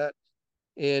to do that.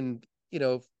 And,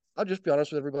 I'll just be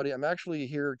honest with everybody. I'm actually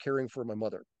here caring for my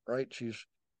mother, right? She's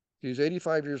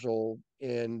 85 years old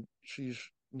and she's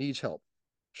needs help.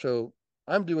 So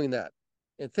I'm doing that.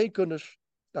 And thank goodness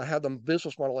I have the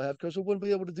business model I have because I wouldn't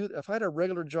be able to do that. If I had a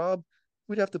regular job,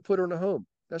 we'd have to put her in a home.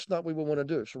 That's not what we want to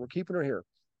do. So we're keeping her here.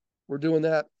 We're doing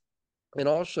that. And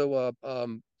also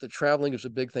the traveling is a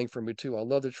big thing for me too. I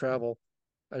love to travel.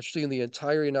 I've seen the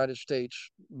entire United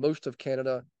States, most of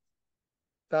Canada,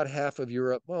 about half of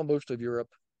Europe, well, most of Europe.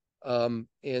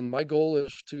 And my goal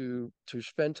is to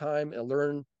spend time and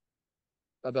learn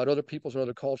about other peoples and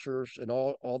other cultures in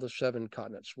all the 7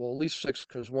 continents. Well, at least 6,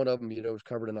 because one of them, is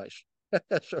covered in ice.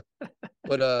 So,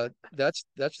 but that's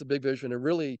the big vision. And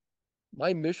really,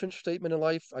 my mission statement in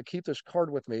life, I keep this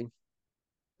card with me.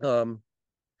 Let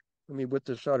me whip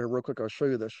this out here real quick. I'll show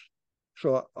you this.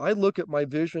 So I look at my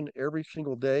vision every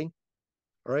single day.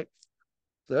 All right.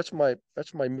 So that's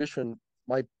my mission,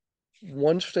 my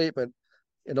one statement.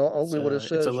 And I'll do what it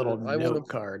says. It's a little note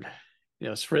card.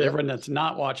 For everyone that's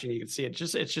not watching, you can see it.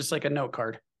 It's just like a note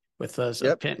card with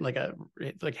a pen,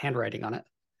 like handwriting on it.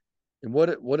 And what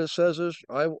it says is,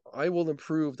 I will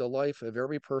improve the life of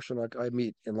every person I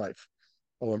meet in life.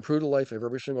 I'll improve the life of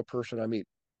every single person I meet.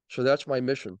 So that's my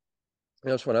mission.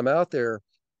 So when I'm out there,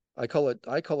 I call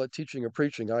it teaching and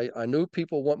preaching. I know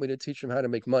people want me to teach them how to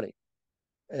make money,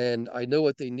 and I know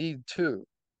what they need too.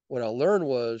 What I learned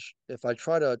was if I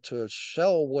try to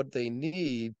sell what they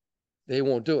need, they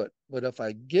won't do it. But if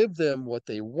I give them what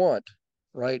they want,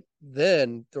 right,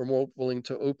 then they're more willing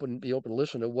to be open to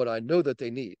listen to what I know that they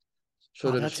need.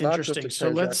 So that's interesting.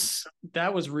 So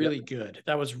that was really good.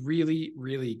 That was really,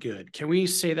 really good. Can we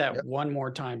say that one more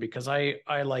time? Because I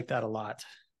like that a lot.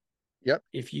 Yep.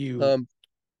 If you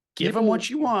give them what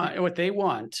you want, what they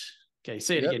want. Okay.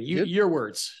 Say it again. Your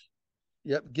words.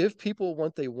 Yep. Give people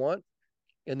what they want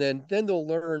And then they'll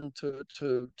learn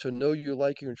to know you,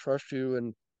 like you, and trust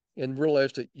you, and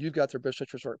realize that you've got their best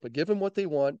interest at heart. But give them what they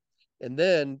want, and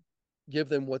then give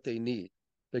them what they need,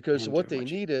 because And what give they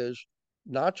what you, need is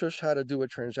not just how to do a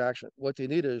transaction. What they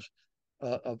need is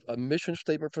a mission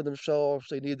statement for themselves.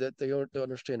 They need that they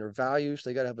understand their values.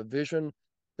 They got to have a vision.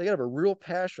 They got to have a real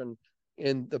passion,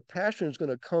 and the passion is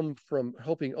going to come from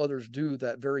helping others do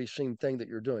that very same thing that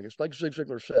you're doing. It's like Zig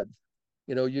Ziglar said,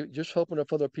 you just help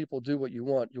enough other people do what you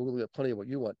want, you'll get plenty of what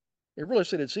you want. In real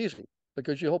estate, it's easy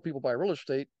because you help people buy real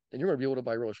estate, and you're going to be able to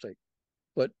buy real estate.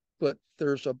 But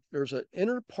there's an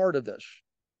inner part of this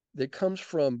that comes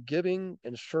from giving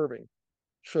and serving.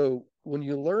 So when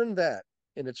you learn that,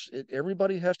 and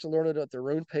everybody has to learn it at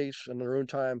their own pace and their own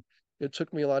time. It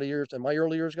took me a lot of years. In my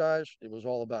early years, guys, it was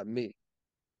all about me.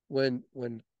 When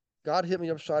God hit me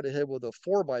upside the head with a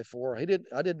 4x4, he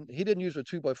didn't use a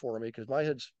 2x4 on me because my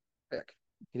head's thick.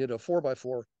 He did a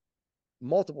 4x4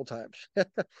 multiple times.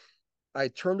 I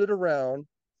turned it around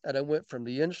and I went from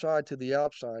the inside to the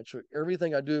outside. So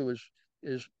everything I do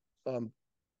is um,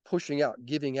 pushing out,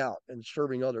 giving out, and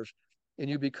serving others. And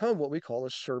you become what we call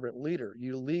a servant leader.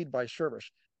 You lead by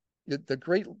service. The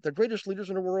greatest leaders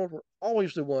in the world were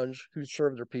always the ones who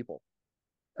served their people.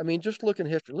 I mean, just look in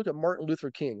history. Look at Martin Luther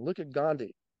King. Look at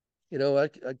Gandhi. You know,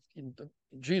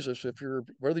 Jesus. If you're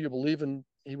whether you believe in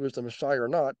he was the Messiah or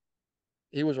not,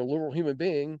 he was a literal human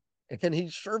being, and he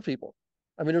served people.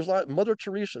 I mean, there's a lot. Mother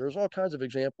Teresa. There's all kinds of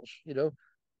examples.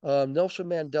 Nelson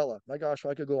Mandela. My gosh,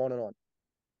 I could go on and on.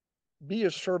 Be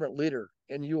a servant leader,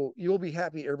 and you'll be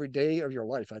happy every day of your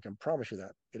life. I can promise you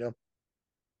that.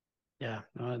 yeah,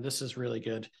 this is really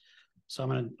good. So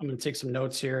I'm gonna take some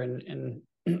notes here and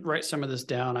write some of this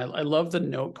down. I love the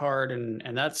note card,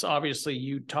 and that's obviously,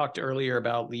 you talked earlier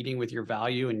about leading with your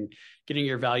value and getting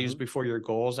your values before your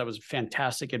goals. That was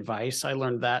fantastic advice. I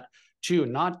learned that too,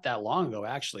 not that long ago,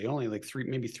 actually, only like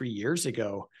maybe 3 years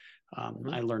ago.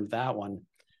 I learned that one.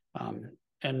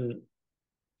 And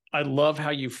I love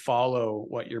how you follow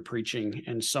what you're preaching,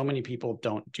 and so many people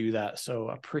don't do that. So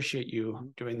appreciate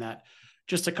you doing that.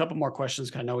 Just a couple more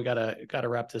questions. I know we gotta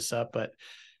wrap this up, but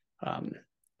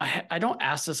I don't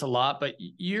ask this a lot, but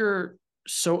you're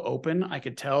so open, I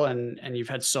could tell, and you've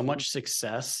had so much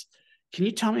success. Can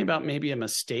you tell me about maybe a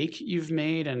mistake you've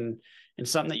made and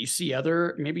something that you see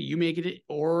maybe you make it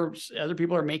or other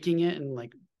people are making it, and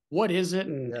like, what is it,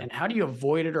 and how do you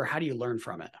avoid it, or how do you learn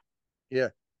from it? Yeah.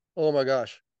 Oh my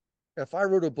gosh. If I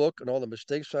wrote a book on all the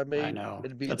mistakes I've I made, know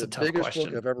it'd be that's the a tough biggest book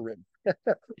question. I've ever written.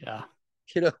 Yeah.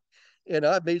 you know, and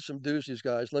I've made some doozies,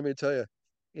 guys. Let me tell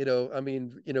you. I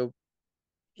mean,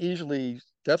 easily,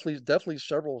 definitely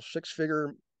several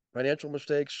six-figure financial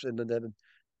mistakes, and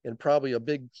probably a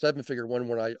big seven-figure one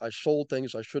when I sold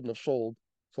things I shouldn't have sold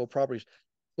properties.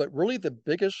 But really,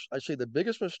 I'd say the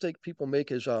biggest mistake people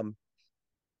make is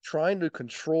trying to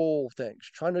control things,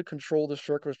 trying to control the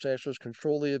circumstances,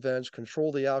 control the events,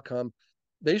 control the outcome.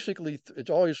 Basically, it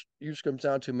always usually comes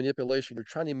down to manipulation. You're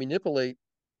trying to manipulate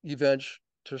events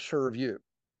to serve you.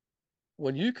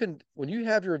 When you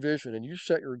have your vision and you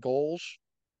set your goals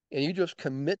and you just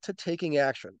commit to taking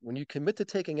action, when you commit to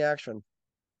taking action,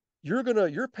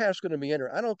 your path's gonna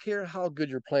meander. I don't care how good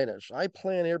your plan is. I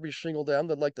plan every single day. I'm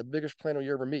the biggest planner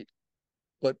you ever meet.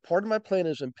 But part of my plan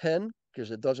is in pen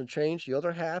because it doesn't change. The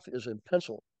other half is in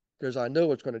pencil because I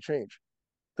know it's going to change.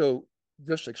 So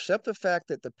just accept the fact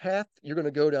that the path you're going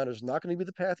to go down is not going to be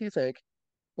the path you think.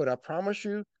 But I promise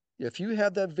you, if you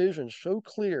have that vision so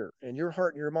clear in your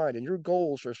heart and your mind, and your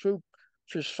goals are so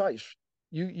precise,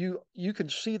 you can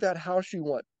see that house you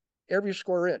want, every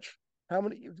square inch. How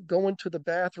many go into the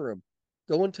bathroom,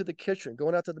 go into the kitchen,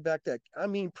 going out to the back deck. I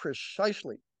mean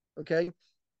precisely. Okay,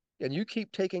 and you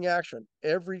keep taking action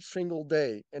every single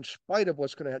day, in spite of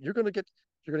what's going to happen, you're going to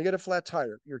get a flat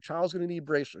tire. Your child's going to need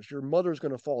braces. Your mother's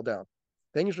going to fall down.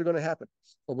 Things are going to happen.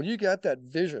 But when you got that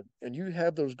vision and you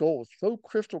have those goals so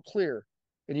crystal clear,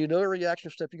 and you know the reaction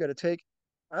step you got to take,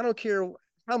 I don't care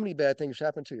how many bad things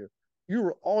happen to you. You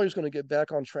are always going to get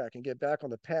back on track and get back on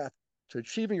the path to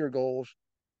achieving your goals.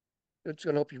 It's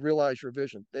going to help you realize your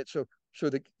vision. So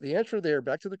the answer there,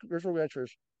 back to the original answer,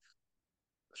 is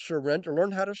surrender.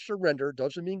 Learn how to surrender.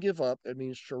 Doesn't mean give up. It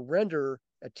means surrender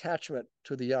attachment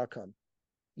to the outcome.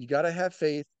 You got to have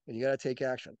faith and you got to take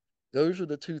action. Those are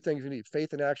the two things you need: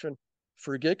 faith and action.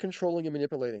 Forget controlling and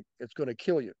manipulating. It's going to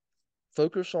kill you.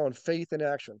 Focus on faith and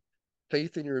action.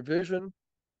 Faith in your vision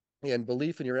and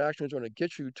belief in your action is going to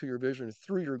get you to your vision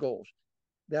through your goals.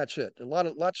 That's it.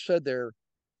 Lots said there,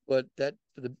 but that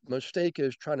the mistake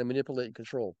is trying to manipulate and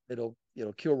control. It'll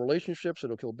kill relationships.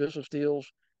 It'll kill business deals.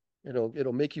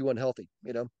 It'll make you unhealthy.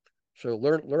 So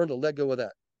learn to let go of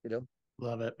that.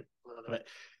 Love it. love it.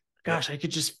 Gosh, I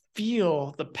could just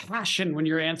feel the passion when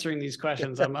you're answering these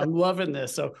questions. I'm loving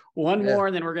this. So one more,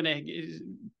 and then we're going to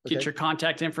get your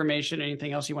contact information,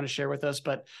 anything else you want to share with us.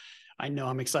 But I know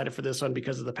I'm excited for this one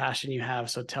because of the passion you have.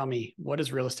 So tell me, what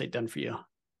has real estate done for you?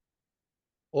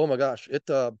 Oh my gosh.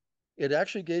 It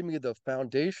actually gave me the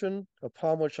foundation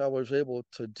upon which I was able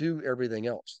to do everything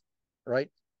else. Right.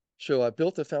 So I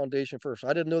built the foundation first.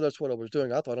 I didn't know that's what I was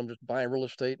doing. I thought I'm just buying real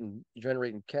estate and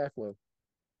generating cash flow.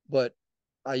 But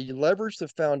I leveraged the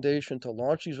foundation to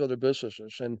launch these other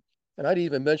businesses. And I'd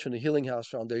even mentioned the Healing House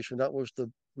Foundation.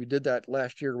 We did that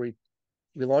last year. We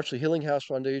launched the Healing House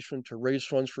Foundation to raise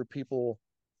funds for people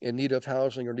in need of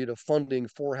housing or need of funding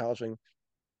for housing.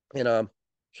 And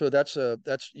so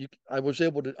I'm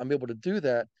able to do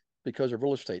that because of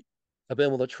real estate. I've been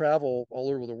able to travel all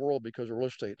over the world because of real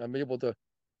estate. I'm able to,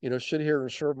 sit here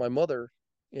and serve my mother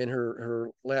in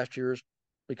her last years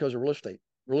because of real estate.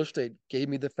 Real estate gave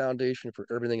me the foundation for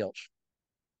everything else.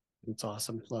 That's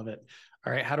awesome. Love it.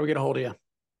 All right. How do we get a hold of you?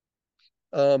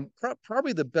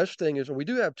 Probably the best thing is, we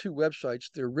do have two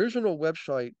websites. The original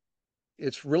website,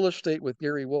 it's Real Estate with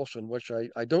Gary Wilson, which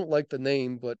I don't like the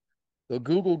name, but the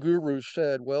Google gurus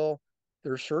said, well,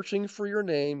 they're searching for your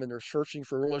name and they're searching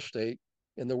for real estate.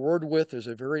 And the word with is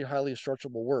a very highly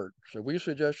searchable word. So we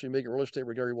suggest you make it Real Estate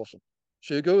with Gary Wilson.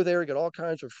 So you go there, you get all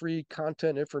kinds of free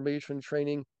content, information,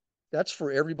 training. That's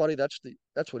for everybody. That's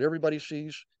what everybody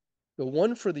sees. The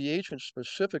one for the agents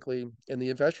specifically, and the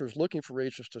investors looking for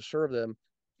agents to serve them,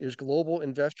 is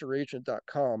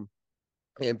globalinvestoragent.com.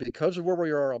 And because of where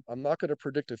we are, I'm not going to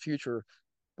predict the future,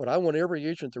 but I want every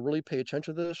agent to really pay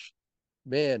attention to this.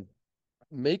 Man,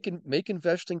 make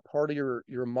investing part of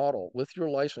your model with your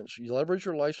license. You leverage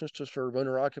your license to serve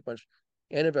owner occupants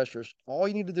and investors. All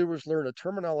you need to do is learn the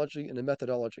terminology and the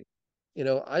methodology.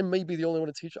 I may be the only one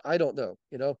to teach. I don't know.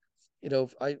 You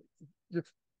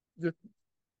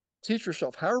teach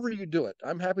yourself however you do it.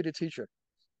 I'm happy to teach it,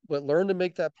 but learn to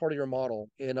make that part of your model.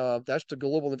 And that's the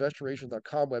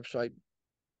globalinvestoragent.com website.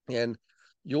 And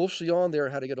you'll see on there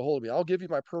how to get a hold of me. I'll give you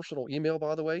my personal email,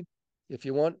 by the way, if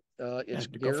you want. It's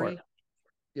Gary.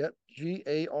 Yep,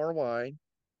 GARY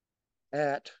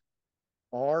at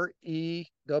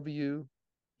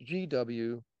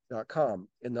REWGW.com.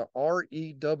 And the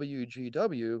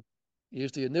REWGW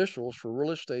is the initials for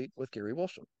Real Estate with Gary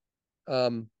Wilson.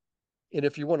 And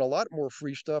if you want a lot more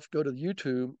free stuff, go to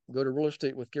YouTube, go to Real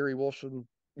Estate with Gary Wilson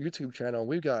YouTube channel.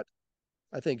 We've got,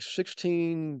 I think,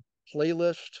 16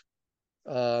 playlists,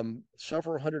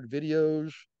 several hundred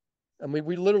videos. I mean,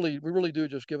 we really do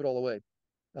just give it all away.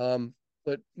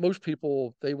 But most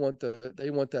people, they want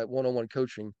that one-on-one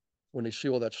coaching when they see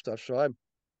all that stuff. So I'm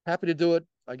happy to do it.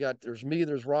 There's me,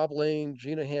 there's Rob Lane,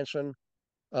 Gina Hansen.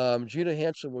 Gina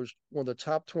Hansen was one of the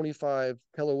top 25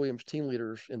 Keller Williams team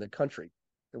leaders in the country.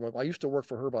 I used to work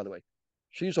for her, by the way.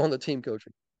 She's on the team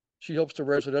coaching. She helps the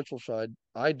residential side.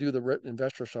 I do the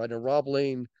investor side. And Rob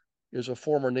Lane is a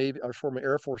former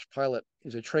Air Force pilot.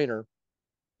 He's a trainer,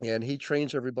 and he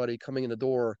trains everybody coming in the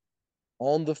door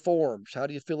on the forms. How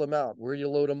do you fill them out? Where do you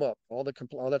load them up? All that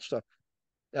stuff.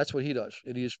 That's what he does.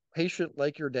 And he's patient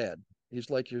like your dad.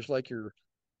 He's like your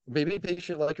maybe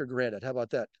patient like your granddad. How about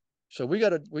that? So we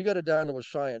got it down to a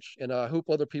science, and I hope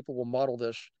other people will model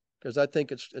this, because I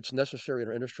think it's necessary in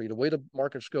our industry. The way the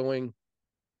market's going,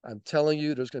 I'm telling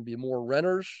you, there's going to be more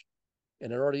renters,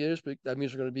 and there already is, but that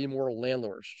means there's going to be more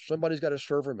landlords. Somebody's got to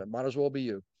serve them. It might as well be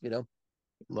you.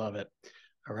 Love it.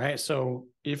 All right. So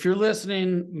if you're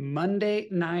listening, Monday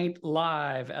Night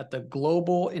Live at the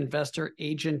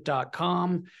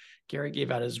globalinvestoragent.com. Gary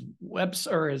gave out his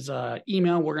website or his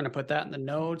email. We're going to put that in the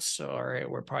notes. All right.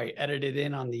 We're probably edited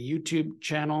in on the YouTube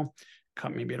channel.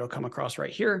 Maybe it'll come across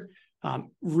right here.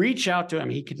 Reach out to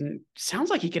him. Sounds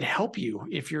like he could help you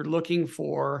if you're looking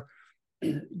for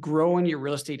growing your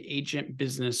real estate agent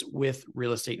business with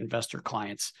real estate investor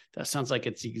clients. That sounds like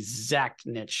it's the exact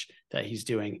niche that he's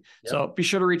doing. Yep. So be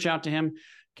sure to reach out to him.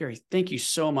 Gary, thank you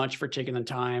so much for taking the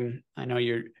time. I know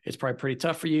it's probably pretty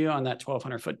tough for you on that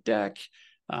 1,200-foot deck,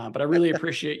 but I really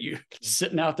appreciate you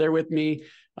sitting out there with me.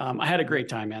 I had a great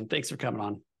time, man. Thanks for coming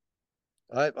on.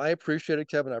 I appreciate it,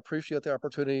 Kevin. I appreciate the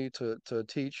opportunity to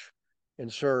teach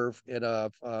and serve, and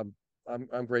I'm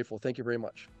grateful. Thank you very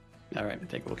much. All right,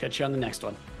 we'll catch you on the next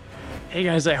one. Hey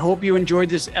guys, I hope you enjoyed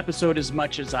this episode as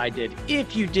much as I did.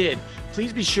 If you did,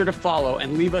 please be sure to follow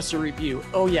and leave us a review.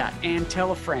 Oh yeah, and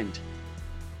tell a friend.